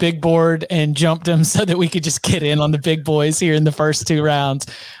 on my big board and jumped him so that we could just get in on the big boys here in the first 2 rounds.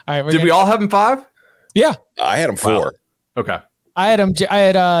 All right, did we all have him 5? Yeah, I had him 4. Wow. Okay. I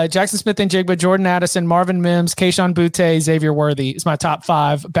had Jackson Smith-Njigba, Jordan Addison, Marvin Mims, Kayshon Butte, Xavier Worthy is my top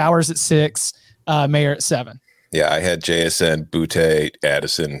 5. Bowers at 6, Mayer at 7. Yeah, I had JSN, Butte,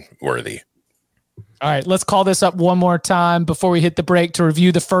 Addison, Worthy. All right, let's call this up one more time before we hit the break to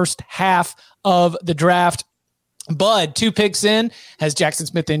review the first half of the draft. Bud, 2 picks in, has Jackson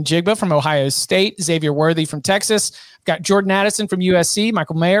Smith-Njigba from Ohio State, Xavier Worthy from Texas. Got Jordan Addison from USC,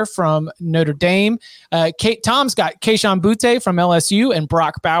 Michael Mayer from Notre Dame. Tom's got Kayshon Butte from LSU and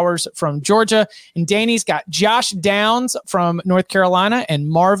Brock Bowers from Georgia. And Danny's got Josh Downs from North Carolina and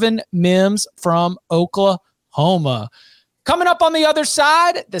Marvin Mims from Oklahoma. Coming up on the other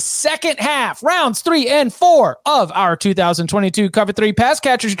side, the second half, rounds 3 and 4 of our 2022 Cover 3 Pass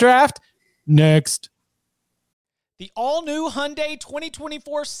Catchers Draft. Next. The all-new Hyundai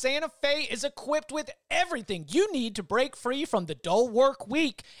 2024 Santa Fe is equipped with everything you need to break free from the dull work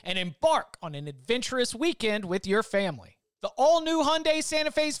week and embark on an adventurous weekend with your family. The all-new Hyundai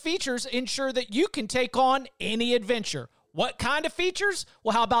Santa Fe's features ensure that you can take on any adventure. What kind of features?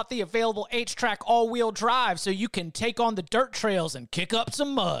 Well, how about the available H-Track all-wheel drive so you can take on the dirt trails and kick up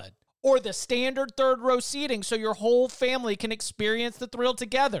some mud? Or the standard third-row seating so your whole family can experience the thrill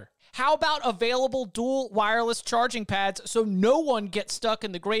together? How about available dual wireless charging pads so no one gets stuck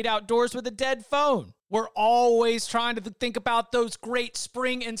in the great outdoors with a dead phone? We're always trying to think about those great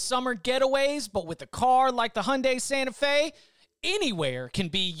spring and summer getaways, but with a car like the Hyundai Santa Fe, anywhere can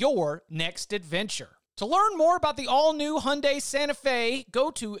be your next adventure. To learn more about the all-new Hyundai Santa Fe, go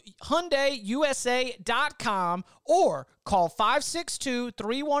to HyundaiUSA.com or call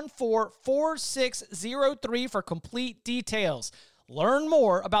 562-314-4603 for complete details. Learn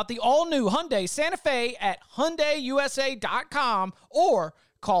more about the all-new Hyundai Santa Fe at HyundaiUSA.com or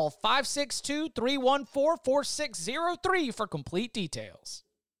call 562-314-4603 for complete details.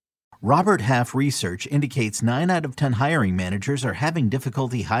 Robert Half research indicates 9 out of 10 hiring managers are having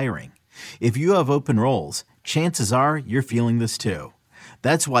difficulty hiring. If you have open roles, chances are you're feeling this too.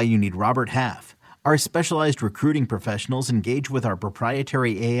 That's why you need Robert Half. Our specialized recruiting professionals engage with our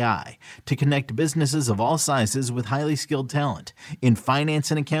proprietary AI to connect businesses of all sizes with highly skilled talent in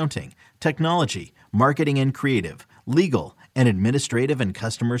finance and accounting, technology, marketing and creative, legal, and administrative and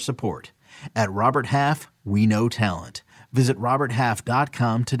customer support. At Robert Half, we know talent. Visit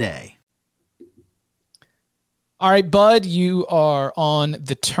roberthalf.com today. All right, Bud, you are on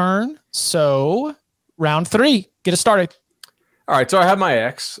the turn. So round 3, get us started. All right, so I have my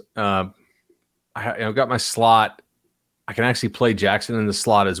X. I've got my slot. I can actually play Jackson in the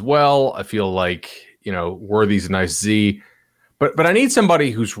slot as well. I feel like, Worthy's a nice Z. But I need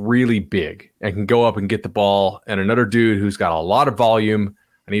somebody who's really big and can go up and get the ball, and another dude who's got a lot of volume.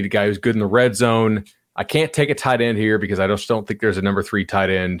 I need a guy who's good in the red zone. I can't take a tight end here because I just don't think there's a number 3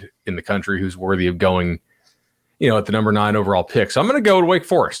 tight end in the country who's worthy of going, at the number 9 overall pick. So I'm going to go to Wake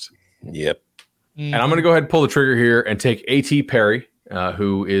Forest. Yep. And I'm going to go ahead and pull the trigger here and take A.T. Perry,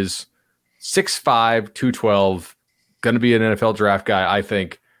 who is 6'5", 212, going to be an NFL draft guy, I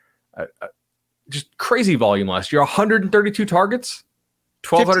think. Just crazy volume last year. 132 targets,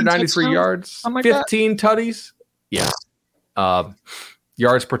 1,293 yards, like 15 tutties. Yeah.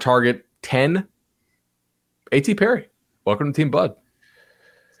 Yards per target, 10. A.T. Perry, welcome to Team Bud.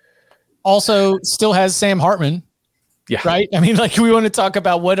 Also, still has Sam Hartman. Yeah. Right. I mean, like, we want to talk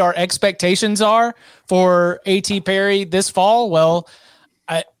about what our expectations are for A.T. Perry this fall. Well,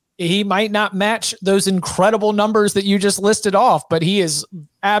 he might not match those incredible numbers that you just listed off, but he is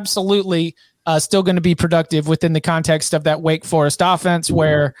absolutely still going to be productive within the context of that Wake Forest offense,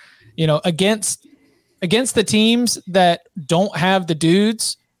 where, you know, against the teams that don't have the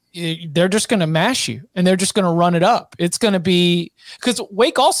dudes, they're just going to mash you and they're just going to run it up. It's going to be, because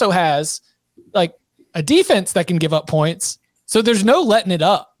Wake also has like a defense that can give up points. So there's no letting it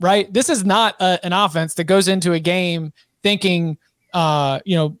up, right? This is not an offense that goes into a game thinking,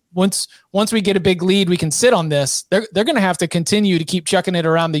 you know, once we get a big lead, we can sit on this. They're going to have to continue to keep chucking it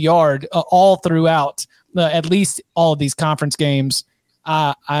around the yard all throughout at least all of these conference games.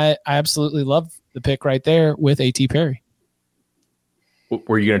 I absolutely love the pick right there with A.T. Perry.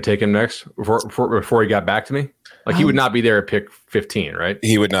 Were you going to take him next before he got back to me? Like, he would not be there at pick 15, right?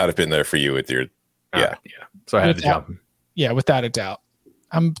 He would not have been there for you with your, yeah. So I had to jump him. Yeah, without a doubt.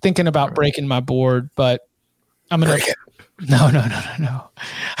 I'm thinking about breaking my board, but I'm going to. No.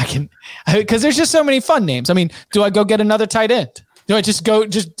 I can, because there's just so many fun names. I mean, do I go get another tight end? Do I just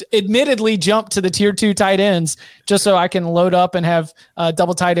admittedly jump to the tier 2 tight ends just so I can load up and have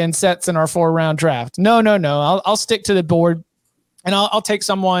double tight end sets in our 4-round draft? No. I'll stick to the board, and I'll take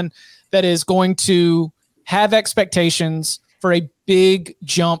someone that is going to have expectations for a big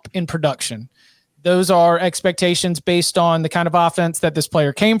jump in production. Those are expectations based on the kind of offense that this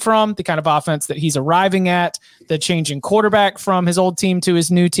player came from, the kind of offense that he's arriving at, the changing quarterback from his old team to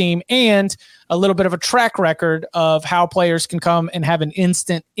his new team, and a little bit of a track record of how players can come and have an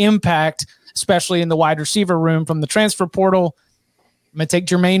instant impact, especially in the wide receiver room from the transfer portal. I'm going to take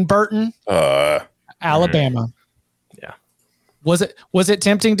Jermaine Burton, Alabama. Yeah. Was it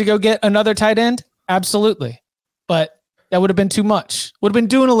tempting to go get another tight end? Absolutely. But that would have been too much. Would have been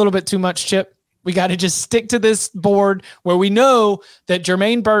doing a little bit too much, Chip. We got to just stick to this board where we know that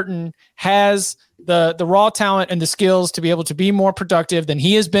Jermaine Burton has the raw talent and the skills to be able to be more productive than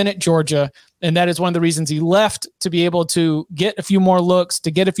he has been at Georgia. And that is one of the reasons he left, to be able to get a few more looks,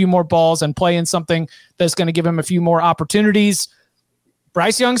 to get a few more balls and play in something that's going to give him a few more opportunities.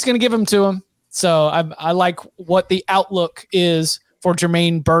 Bryce Young's going to give them to him. So I like what the outlook is for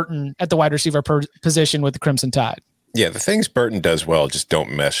Jermaine Burton at the wide receiver position with the Crimson Tide. Yeah, the things Burton does well just don't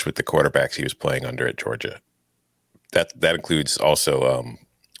mesh with the quarterbacks he was playing under at Georgia. That includes also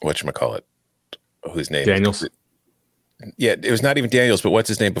whatchamacallit, whose name? Daniels. Yeah, it was not even Daniels, but what's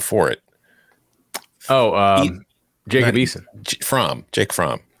his name before it? Jacob Eason. Jake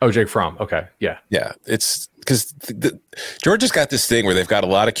Fromm. Oh, Jake Fromm. Okay, yeah. Yeah, it's because Georgia's got this thing where they've got a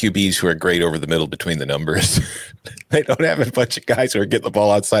lot of QBs who are great over the middle between the numbers. They don't have a bunch of guys who are getting the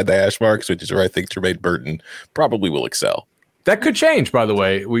ball outside the hash marks, which is where I think Jermaine Burton probably will excel. That could change, by the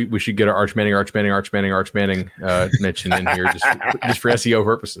way. We should get our Arch Manning mention in here just for SEO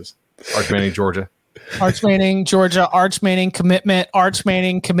purposes. Arch Manning, Georgia. Arch Manning, Georgia. Arch Manning commitment. Arch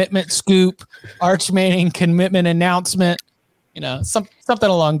Manning commitment scoop. Arch Manning commitment announcement. You know, something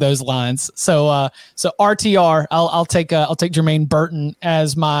along those lines. So RTR. I'll take Jermaine Burton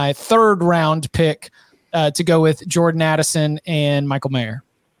as my 3rd round pick to go with Jordan Addison and Michael Mayer.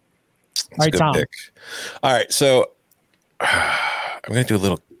 All right, Tom. Pick. All right, so I'm going to do a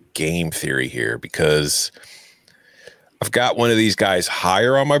little game theory here because I've got one of these guys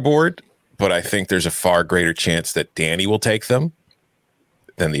higher on my board, but I think there's a far greater chance that Danny will take them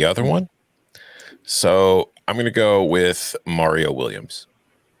than the other one. So I'm going to go with Mario Williams,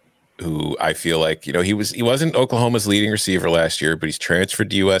 who I feel like, you know, he wasn't Oklahoma's leading receiver last year, but he's transferred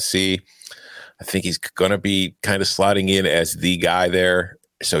to USC. I think he's going to be kind of slotting in as the guy there.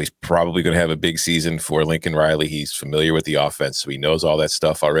 So he's probably going to have a big season for Lincoln Riley. He's familiar with the offense, so he knows all that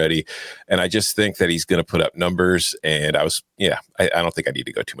stuff already. And I just think that he's going to put up numbers. And I don't think I need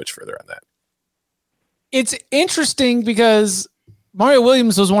to go too much further on that. It's interesting because Mario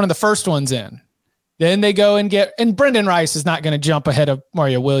Williams was one of the first ones in. Then they go and Brendan Rice is not going to jump ahead of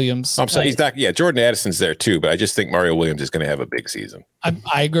Mario Williams. I'm sorry, he's not. Yeah, Jordan Addison's there too, but I just think Mario Williams is going to have a big season.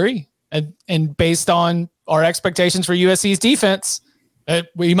 I agree. And based on our expectations for USC's defense,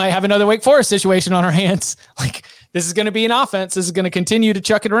 we might have another Wake Forest situation on our hands. Like, this is going to be an offense. This is going to continue to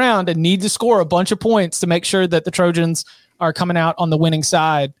chuck it around and need to score a bunch of points to make sure that the Trojans are coming out on the winning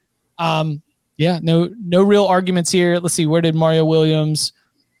side. Yeah, no real arguments here. Let's see. Where did Mario Williams?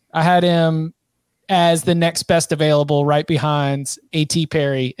 I had him as the next best available, right behind A.T.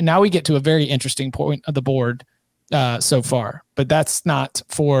 Perry. And now we get to a very interesting point of the board so far, but that's not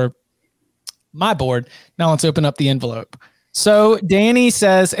for my board. Now let's open up the envelope. So Danny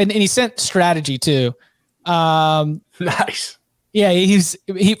says, and he sent strategy too. Nice. Yeah,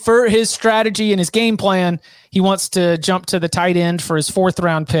 he for his strategy and his game plan, he wants to jump to the tight end for his 4th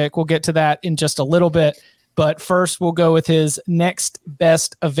round pick. We'll get to that in just a little bit. But first, we'll go with his next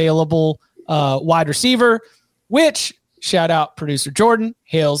best available wide receiver, which, shout out producer Jordan,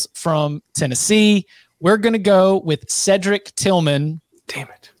 hails from Tennessee. We're going to go with Cedric Tillman. Damn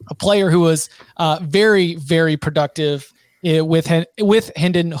it. A player who was very, very productive with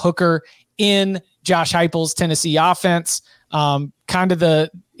Hendon Hooker in Josh Heupel's Tennessee offense. Kind of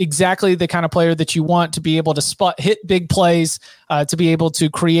exactly the kind of player that you want to be able to hit big plays, to be able to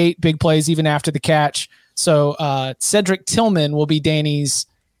create big plays even after the catch. So Cedric Tillman will be Danny's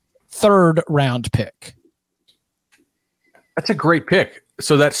 3rd round pick. That's a great pick.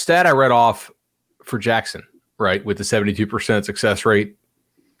 So that stat I read off for Jackson, right, with the 72% success rate,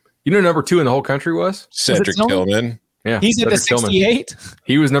 you know, number 2 in the whole country was Cedric Tillman. Yeah, he's at the 68.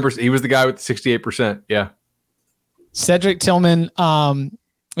 He was the guy with the 68%. Yeah. Cedric Tillman.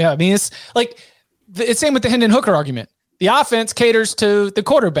 Yeah, I mean, it's like it's same with the Hendon Hooker argument. The offense caters to the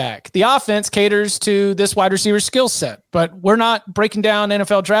quarterback. The offense caters to this wide receiver skill set. But we're not breaking down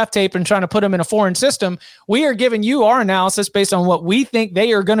NFL draft tape and trying to put them in a foreign system. We are giving you our analysis based on what we think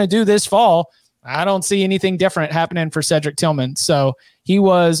they are going to do this fall. I don't see anything different happening for Cedric Tillman. So he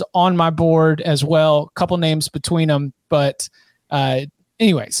was on my board as well. A couple names between them. But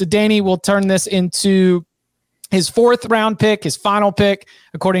anyway, so Danny will turn this into his 4th round pick, his final pick,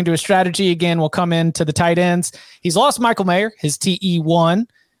 according to his strategy, again, will come into the tight ends. He's lost Michael Mayer, his TE1.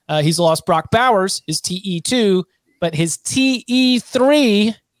 He's lost Brock Bowers, his TE2. But his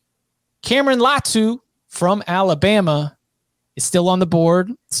TE3, Cameron Latu from Alabama, is still on the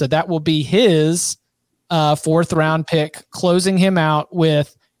board. So that will be his 4th round pick, closing him out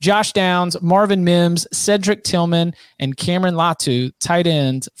with Josh Downs, Marvin Mims, Cedric Tillman, and Cameron Latu, tight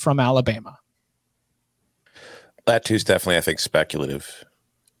end from Alabama. Latu's definitely, I think, speculative.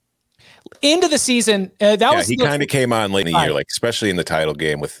 End of the season, he kind of came on late in the year, like especially in the title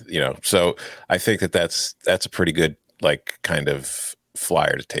game with, so I think that's a pretty good, like, kind of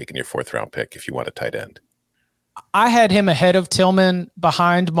flyer to take in your 4th round pick if you want a tight end. I had him ahead of Tillman,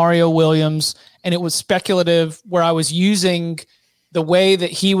 behind Mario Williams, and it was speculative where I was using the way that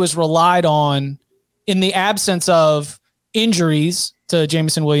he was relied on in the absence of injuries to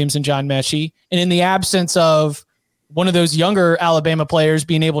Jameson Williams and John Mechie, and in the absence of one of those younger Alabama players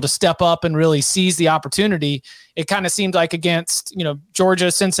being able to step up and really seize the opportunity. It kind of seemed like against,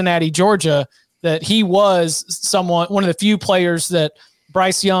 Georgia, Cincinnati, Georgia, that he was one of the few players that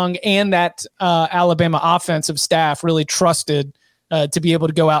Bryce Young and that Alabama offensive staff really trusted to be able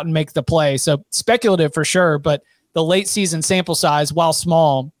to go out and make the play. So speculative for sure, but the late season sample size, while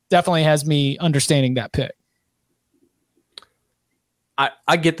small, definitely has me understanding that pick.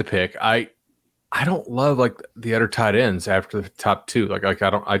 I get the pick. I don't love like the other tight ends after the top 2.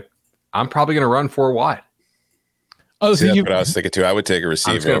 I'm probably going to run 4 wide. Oh, so that's what I was thinking too. I would take a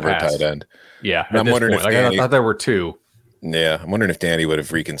receiver over a tight end. Yeah, I'm wondering if Danny, I thought there were 2. Yeah, I'm wondering if Danny would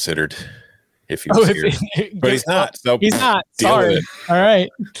have reconsidered if he was here, but he's not. So he's not. Sorry. All right.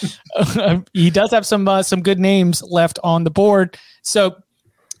 He does have some good names left on the board. So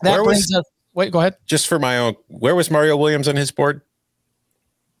that brings us. Wait, go ahead. Just for my own, where was Mario Williams on his board?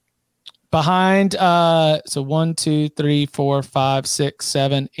 Behind, so 1, 2, 3, 4, 5, 6,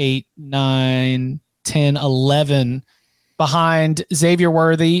 7, 8, 9, 10, 11. Behind Xavier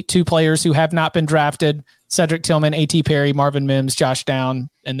Worthy, 2 players who have not been drafted: Cedric Tillman, A.T. Perry, Marvin Mims, Josh Down,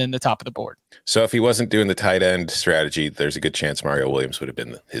 and then the top of the board. So if he wasn't doing the tight end strategy, there's a good chance Mario Williams would have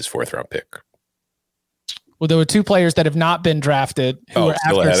been his 4th round pick. Well, there were 2 players that have not been drafted who were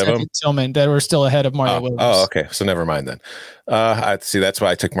after Cedric Tillman that were still ahead of Mario Williams. Oh, okay. So never mind then. I see. That's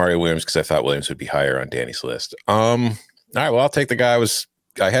why I took Mario Williams, because I thought Williams would be higher on Danny's list. All right. Well, I'll take the guy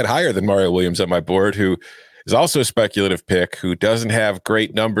I had higher than Mario Williams on my board, who is also a speculative pick, who doesn't have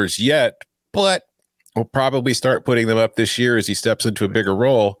great numbers yet, but will probably start putting them up this year as he steps into a bigger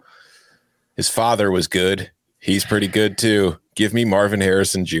role. His father was good. He's pretty good too. Give me Marvin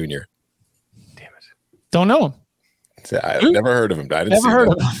Harrison Jr. Don't know him. I've never heard of him. I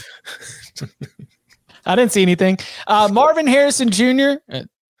didn't see anything. Marvin Harrison Jr.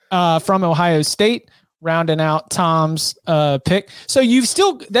 From Ohio State, rounding out Tom's pick. So you've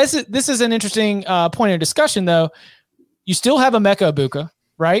still this is an interesting point of discussion though. You still have Emeka Egbuka,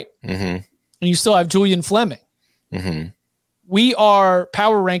 right? Mm-hmm. And you still have Julian Fleming. Mm-hmm. We are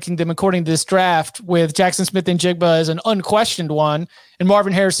power ranking them according to this draft, with Jackson Smith-Njigba as an unquestioned one and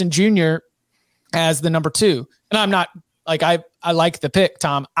Marvin Harrison Jr. as the number 2. And I'm not like, I like the pick,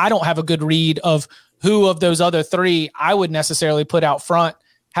 Tom. I don't have a good read of who of those other 3 I would necessarily put out front.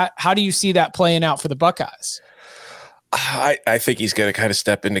 How do you see that playing out for the Buckeyes? I think he's going to kind of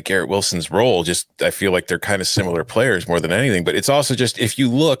step into Garrett Wilson's role. Just I feel like they're kind of similar players more than anything. But it's also just if you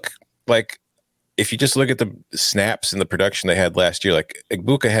just look at the snaps and the production they had last year, like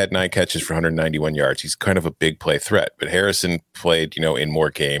Egbuka had 9 catches for 191 yards. He's kind of a big play threat, but Harrison played, in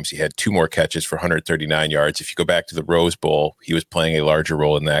more games. He had 2 more catches for 139 yards. If you go back to the Rose Bowl, he was playing a larger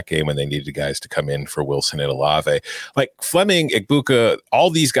role in that game when they needed guys to come in for Wilson and Olave. Like Fleming, Egbuka,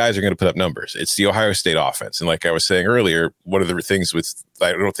 all these guys are going to put up numbers. It's the Ohio State offense. And like I was saying earlier, one of the things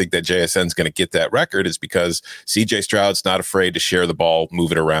I don't think that JSN is going to get that record is because CJ Stroud's not afraid to share the ball,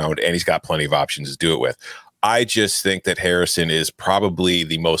 move it around, and he's got plenty of options to do it with. I just think that Harrison is probably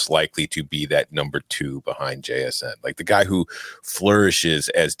the most likely to be that number 2 behind JSN, like the guy who flourishes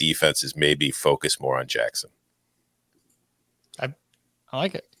as defenses maybe focus more on Jackson. I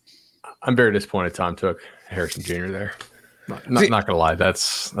like it. I'm very disappointed Tom took Harrison Jr. there. Not gonna lie,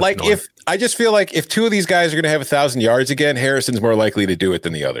 that's like annoying. If I just feel like if 2 of these guys are going to have 1,000 yards again, Harrison's more likely to do it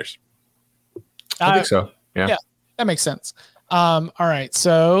than the others. I think so. Yeah, that makes sense. All right,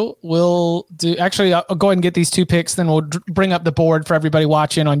 so we'll do. Actually, I'll go ahead and get these 2 picks, then we'll bring up the board for everybody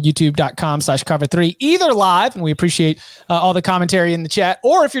watching on YouTube.com/cover3, either live, and we appreciate all the commentary in the chat,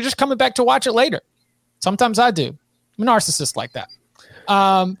 or if you're just coming back to watch it later. Sometimes I do. I'm a narcissist like that.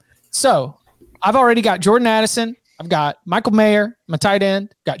 So I've already got Jordan Addison. I've got Michael Mayer, my tight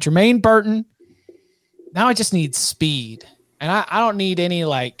end, got Jermaine Burton. Now I just need speed. And I don't need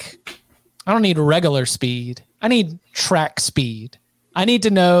I don't need regular speed. I need track speed. I need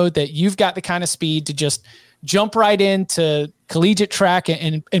to know that you've got the kind of speed to just jump right into collegiate track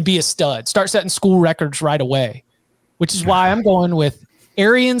and be a stud. Start setting school records right away, which is why I'm going with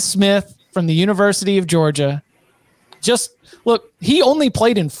Arian Smith from the University of Georgia. Just look, he only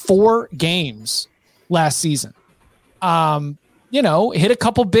played in 4 games last season. Hit a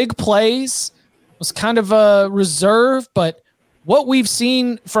couple big plays, was kind of a reserve, but what we've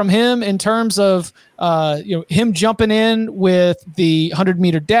seen from him in terms of, him jumping in with the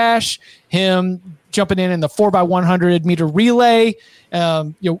 100-meter dash, him jumping in the 4x100-meter relay,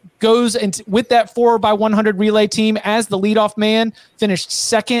 goes and with that 4x100 relay team as the leadoff man, finished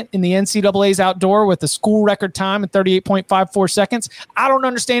second in the NCAA's outdoor with a school record time at 38.54 seconds. I don't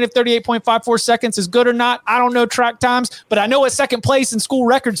understand if 38.54 seconds is good or not. I don't know track times, but I know what second place in school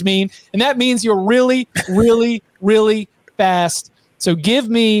records mean, and that means you're really, really, really fast. So give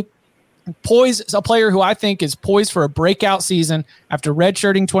me a player who I think is poised for a breakout season after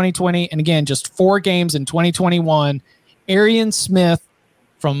redshirting 2020, and again, just 4 games in 2021. Arian Smith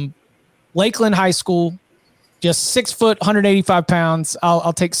from Lakeland High School, just 6 foot, 185 pounds.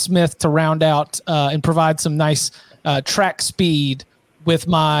 I'll take Smith to round out and provide some nice track speed with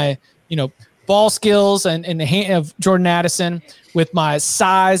my, ball skills and the hand of Jordan Addison, with my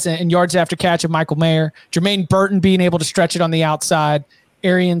size and yards after catch of Michael Mayer. Jermaine Burton being able to stretch it on the outside.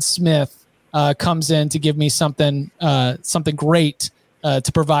 Arian Smith comes in to give me something great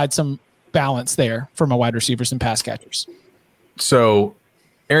to provide some balance there for my wide receivers and pass catchers. So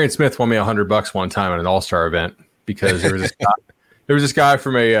Arian Smith won me $100 one time at an all-star event because there was this guy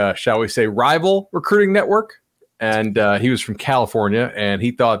from a, shall we say, rival recruiting network. And he was from California, and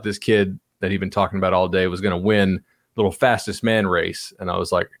he thought this kid that he'd been talking about all day was going to win the little fastest man race. And I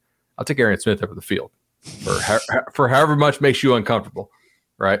was like, I'll take Arian Smith over the field for however much makes you uncomfortable.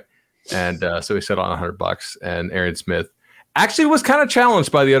 Right. And so he settled on $100, and Arian Smith actually was kind of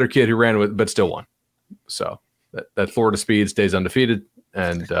challenged by the other kid who ran with, but still won. So that Florida speed stays undefeated.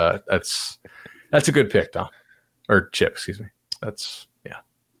 And that's a good pick, Tom, or Chip, excuse me.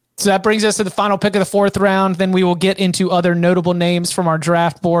 So that brings us to the final pick of the 4th round. Then we will get into other notable names from our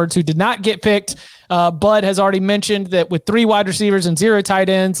draft boards who did not get picked. Bud has already mentioned that with 3 wide receivers and 0 tight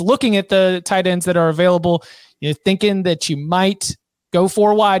ends, looking at the tight ends that are available, you're thinking that you might go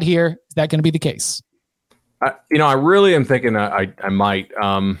 4 wide here. Is that going to be the case? I really am thinking I might.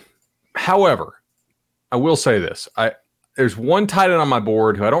 However, I will say this. There's one tight end on my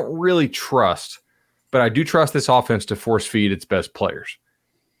board who I don't really trust, but I do trust this offense to force feed its best players.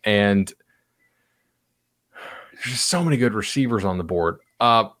 And there's just so many good receivers on the board.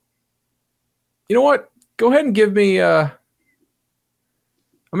 You know what? Go ahead and give me I'm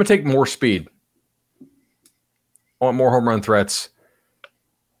going to take more speed. I want more home run threats.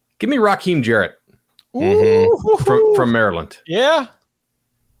 Give me Raheem Jarrett from Maryland. Yeah.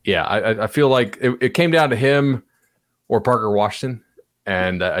 Yeah, I feel like it came down to him or Parker Washington.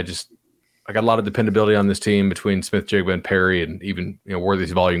 And I got a lot of dependability on this team between Smith-Jigba and Perry, and even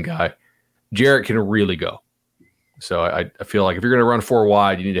Worthy's volume guy. Jarrett can really go. So I feel like if you're going to run 4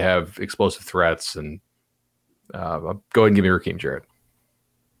 wide, you need to have explosive threats. And go ahead and give me Raheem Jarrett.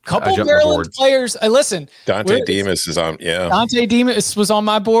 Couple Maryland players. Listen, Dante Demas is on. Yeah, Dante Demas was on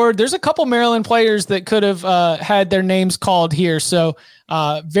my board. There's a couple Maryland players that could have had their names called here. So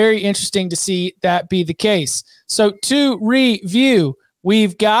very interesting to see that be the case. So to review,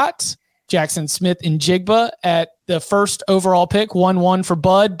 we've got Jackson Smith-Njigba at the first overall pick, 1-1 for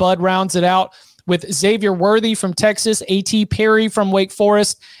Bud. Bud rounds it out with Xavier Worthy from Texas, A.T. Perry from Wake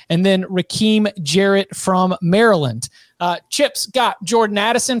Forest, and then Rakeem Jarrett from Maryland. Chip's got Jordan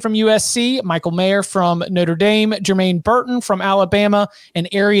Addison from USC, Michael Mayer from Notre Dame, Jermaine Burton from Alabama, and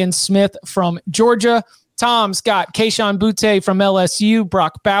Arian Smith from Georgia. Tom's got Keyshawn Butte from LSU,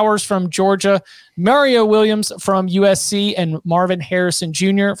 Brock Bowers from Georgia, Mario Williams from USC, and Marvin Harrison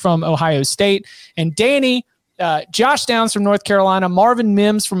Jr. from Ohio State. And Danny, Josh Downs from North Carolina, Marvin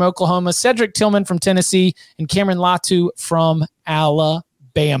Mims from Oklahoma, Cedric Tillman from Tennessee, and Cameron Latu from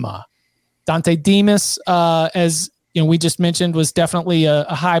Alabama. Dante Demas, as we just mentioned, was definitely a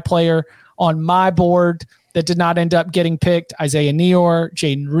high player on my board that did not end up getting picked. Isaiah Neyor,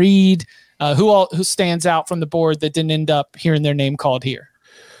 Jaden Reed, who stands out from the board that didn't end up hearing their name called here.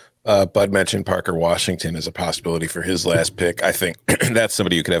 Bud mentioned Parker Washington as a possibility for his last pick. I think that's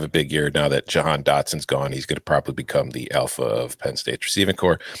somebody who could have a big year now that Jahan Dotson's gone. He's going to probably become the alpha of Penn State's receiving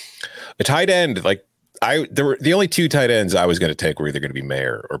corps. A tight end, the only two tight ends I was going to take were either going to be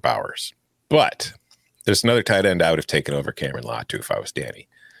Mayer or Bowers. But there's another tight end I would have taken over Cameron Latu if I was Danny.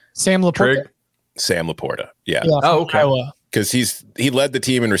 Sam Laporta. Sam Laporta. Yeah. Oh, okay. Because he led the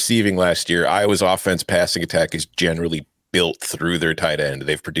team in receiving last year. Iowa's offense passing attack is generally built through their tight end.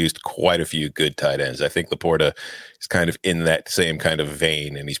 They've produced quite a few good tight ends. I think Laporta is kind of in that same kind of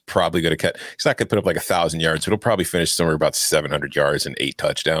vein, and he's probably going to he's not going to put up like 1,000 yards, but he'll probably finish somewhere about 700 yards and 8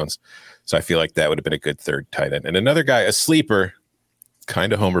 touchdowns. So I feel like that would have been a good third tight end. And another guy, a sleeper,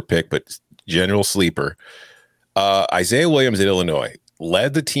 kind of homer pick, but general sleeper, Isaiah Williams at Illinois.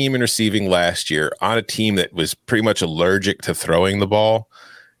 Led the team in receiving last year on a team that was pretty much allergic to throwing the ball.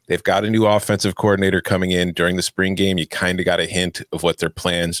 They've got a new offensive coordinator coming in during the spring game. You kind of got a hint of what their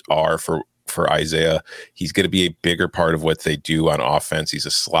plans are for Isaiah. He's going to be a bigger part of what they do on offense. He's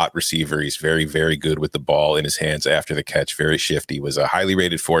a slot receiver. He's very, very good with the ball in his hands after the catch. Very shifty. Was a highly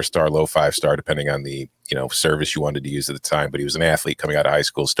rated 4-star, low 5-star, depending on the service you wanted to use at the time. But he was an athlete coming out of high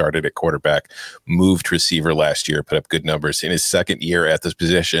school, started at quarterback, moved receiver last year, put up good numbers. In his second year at this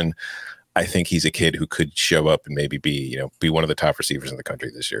position, I think he's a kid who could show up and maybe be one of the top receivers in the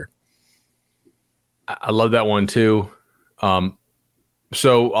country this year. I love that one too.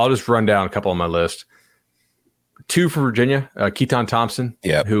 So I'll just run down a couple on my list. 2 for Virginia, Keaton Thompson,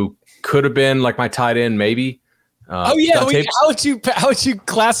 who could have been like my tight end, maybe. How would you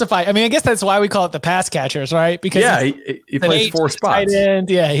classify? I mean, I guess that's why we call it the pass catchers, right? Because he plays 4 spots. Tight end.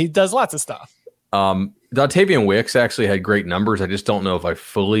 Yeah, he does lots of stuff. Dontavian Wicks actually had great numbers. I just don't know if I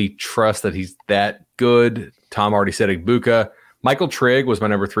fully trust that he's that good. Tom already said Ibuka. Michael Trigg was my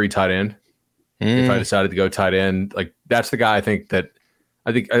number 3 tight end. If I decided to go tight end, like that's the guy I think that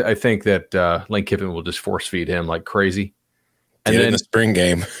Lane Kiffin will just force feed him like crazy. And then in the spring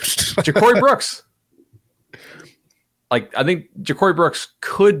game, Ja'Cory Brooks. Like I think Ja'Cory Brooks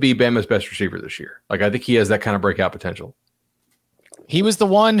could be Bama's best receiver this year. Like I think he has that kind of breakout potential. He was the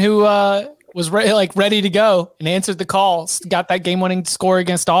one who was ready to go and answered the call, got that game-winning score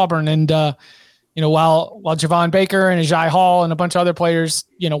against Auburn, and while Javon Baker and Ajay Hall and a bunch of other players,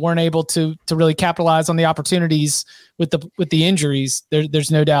 weren't able to really capitalize on the opportunities with the injuries,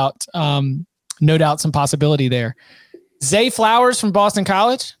 there's no doubt some possibility there. Zay Flowers from Boston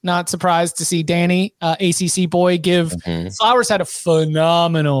College. Not surprised to see Danny, ACC boy, give. Flowers had a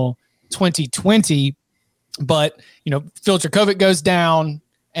phenomenal 2020, but Phil Dracovic goes down,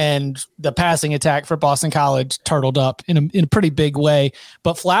 and the passing attack for Boston College turtled up in a pretty big way.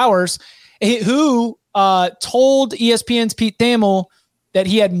 But Flowers, who told ESPN's Pete Thamel that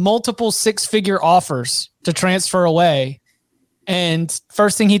he had multiple 6-figure offers to transfer away, and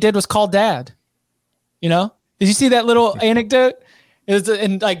first thing he did was call dad. Did you see that little anecdote?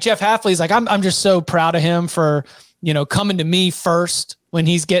 And like Jeff Hafley's like, I'm just so proud of him for coming to me first when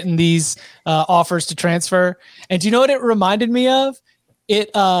he's getting these offers to transfer. And do you know what it reminded me of?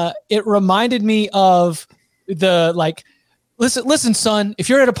 It reminded me of the like, listen, son, if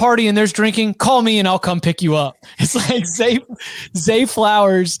you're at a party and there's drinking, call me and I'll come pick you up. It's like Zay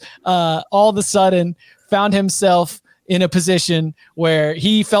Flowers all of a sudden found himself in a position where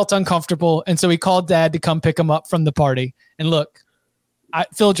he felt uncomfortable, and so he called dad to come pick him up from the party. And look,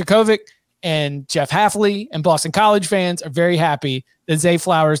 Phil Dracovic and Jeff Hafley and Boston College fans are very happy that Zay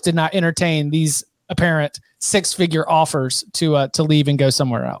Flowers did not entertain these apparent 6-figure offers to leave and go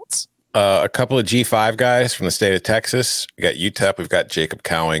somewhere else. A couple of G5 guys from the state of Texas. We got UTEP. We've got Jacob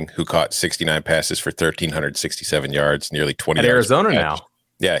Cowing, who caught 69 passes for 1,367 yards, nearly 20 at yards. Arizona now.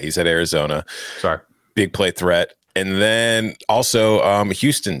 Yeah, he's at Arizona. Sorry. Big play threat. And then also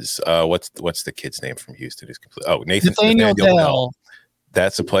Houston's, what's the kid's name from Houston? Who's complete? Oh, Nathaniel Dell.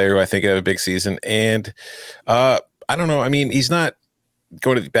 That's a player who I think had a big season. And I don't know. I mean, he's not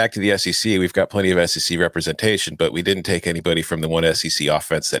going back to the SEC. We've got plenty of SEC representation, but we didn't take anybody from the one SEC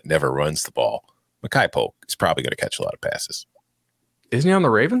offense that never runs the ball. Makai Polk is probably going to catch a lot of passes. Isn't he on the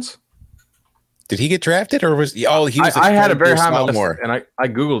Ravens? Did he get drafted, or was he? Oh, he was. I had a very high on my list, and I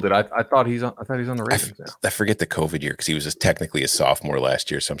googled it. I thought he's on. I thought he's on the Ravens now. I forget the COVID year because he was technically a sophomore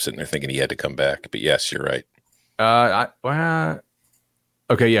last year. So I'm sitting there thinking he had to come back. But yes, you're right.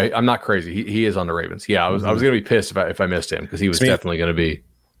 Okay, yeah, I'm not crazy. He is on the Ravens. Yeah, I was going to be pissed if I missed him because he was definitely going to be.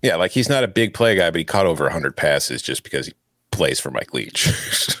 Yeah, like he's not a big play guy, but he caught over 100 passes just because he plays for Mike Leach.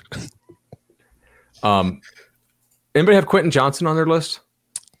 Anybody have Quentin Johnson on their list?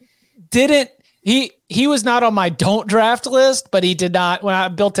 He was not on my don't draft list, but he did not, when I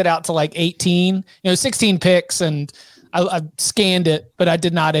built it out to like 18, 16 picks, and I scanned it, but I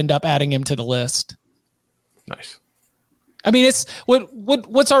did not end up adding him to the list. Nice. I mean, it's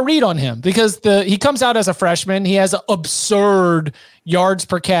what's our read on him? Because he comes out as a freshman. He has absurd yards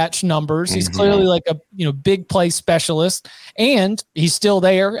per catch numbers. He's clearly like a big play specialist, and he's still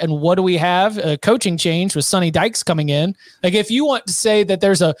there. And what do we have? A coaching change with Sonny Dykes coming in. Like, if you want to say that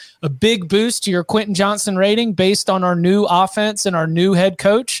there's a big boost to your Quentin Johnson rating based on our new offense and our new head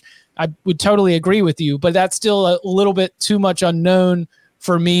coach, I would totally agree with you. But that's still a little bit too much unknown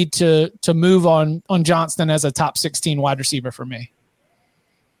for me to move on Johnston as a top 16 wide receiver for me.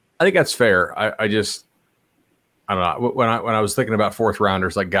 I think that's fair. I don't know. When I was thinking about fourth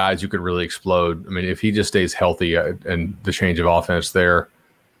rounders, like guys who could really explode. I mean, if he just stays healthy and the change of offense there,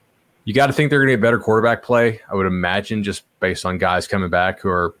 you got to think they're going to get better quarterback play. I would imagine, just based on guys coming back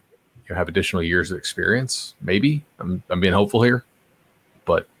who have additional years of experience. Maybe I'm being hopeful here,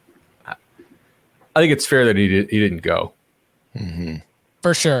 but I think it's fair that he didn't go. Mm-hmm.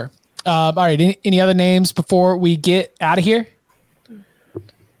 For sure. All right. Any other names before we get out of here?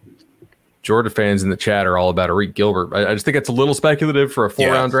 Georgia fans in the chat are all about Arik Gilbert. I just think it's a little speculative for a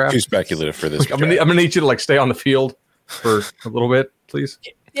 4-round draft. Too speculative for this. I'm gonna need you to stay on the field for a little bit, please.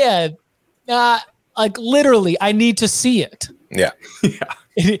 Yeah. Like literally, I need to see it. Yeah.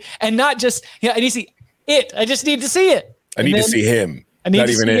 Yeah. And not just, I need to see it. I just need to see it. I need to see him. I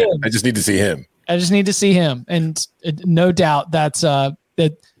just need to see him. I just need to see him. And no doubt that's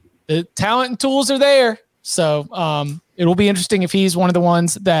the talent and tools are there. So it'll be interesting if he's one of the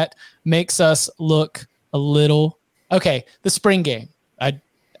ones that makes us look a little okay. The spring game, I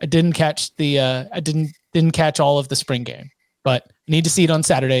didn't catch I didn't catch all of the spring game, but I need to see it on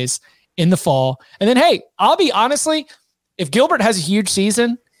Saturdays in the fall. And then, hey, I'll be honestly, if Gilbert has a huge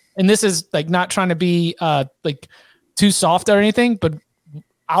season, and this is like not trying to be like too soft or anything, but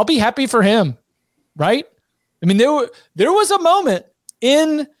I'll be happy for him, right? I mean, there was a moment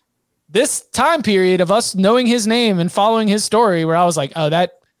in this time period of us knowing his name and following his story where I was like, oh,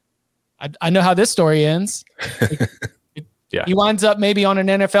 I know how this story ends. Yeah. He winds up maybe on an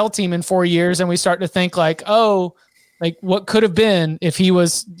NFL team in 4 years, and we start to think like, oh, like what could have been if he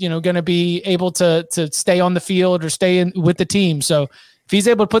was, going to be able to stay on the field or stay in with the team. So if he's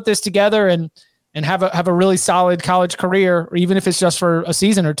able to put this together and have a really solid college career, or even if it's just for a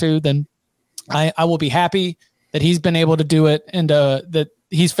season or two, then I will be happy that he's been able to do it, and that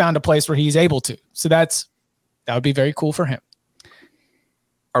he's found a place where he's able to. So that would be very cool for him.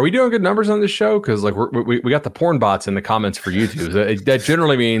 Are we doing good numbers on this show? Because like we got the porn bots in the comments for YouTube. That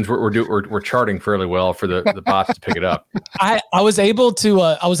generally means we're charting fairly well for the bots to pick it up. I was able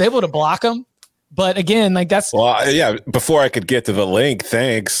to block them, but again, like that's yeah. Before I could get to the link,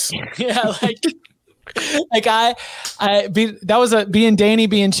 thanks. Yeah, like that was being Danny,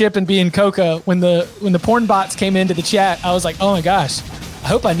 being Chip, and being Coca. When the porn bots came into the chat, I was like, oh my gosh, I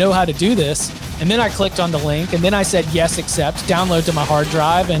hope I know how to do this. And then I clicked on the link, and then I said, yes, accept, download to my hard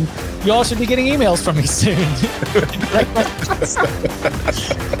drive, and you all should be getting emails from me soon.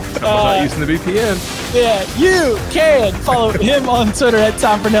 I'm not using the VPN. Yeah, you can follow him on Twitter at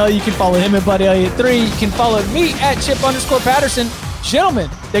Tom Fernelli. You can follow him at Buddy Elliott 3. You can follow me at Chip_Patterson. Gentlemen,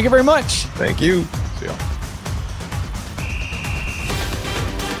 thank you very much. Thank you. See y'all.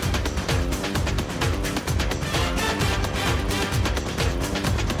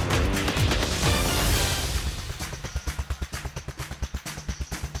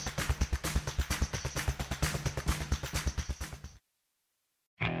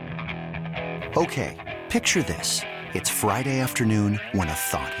 Okay, picture this. It's Friday afternoon when a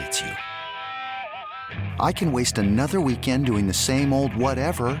thought hits you. I can waste another weekend doing the same old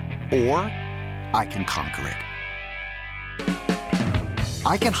whatever, or I can conquer it.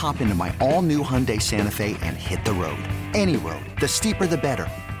 I can hop into my all-new Hyundai Santa Fe and hit the road. Any road. The steeper, the better.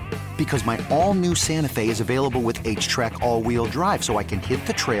 Because my all-new Santa Fe is available with H-Track all-wheel drive, so I can hit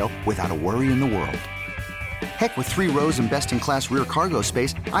the trail without a worry in the world. Heck, with 3 rows and best-in-class rear cargo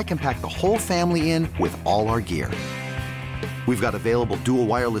space, I can pack the whole family in with all our gear. We've got available dual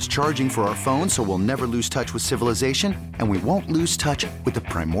wireless charging for our phones, so we'll never lose touch with civilization, and we won't lose touch with the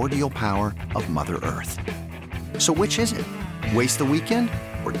primordial power of Mother Earth. So which is it? Waste the weekend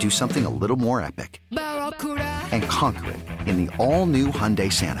or do something a little more epic? And conquer it in the all-new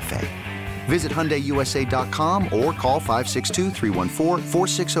Hyundai Santa Fe. Visit HyundaiUSA.com or call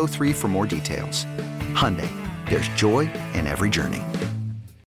 562-314-4603 for more details. Hyundai, there's joy in every journey.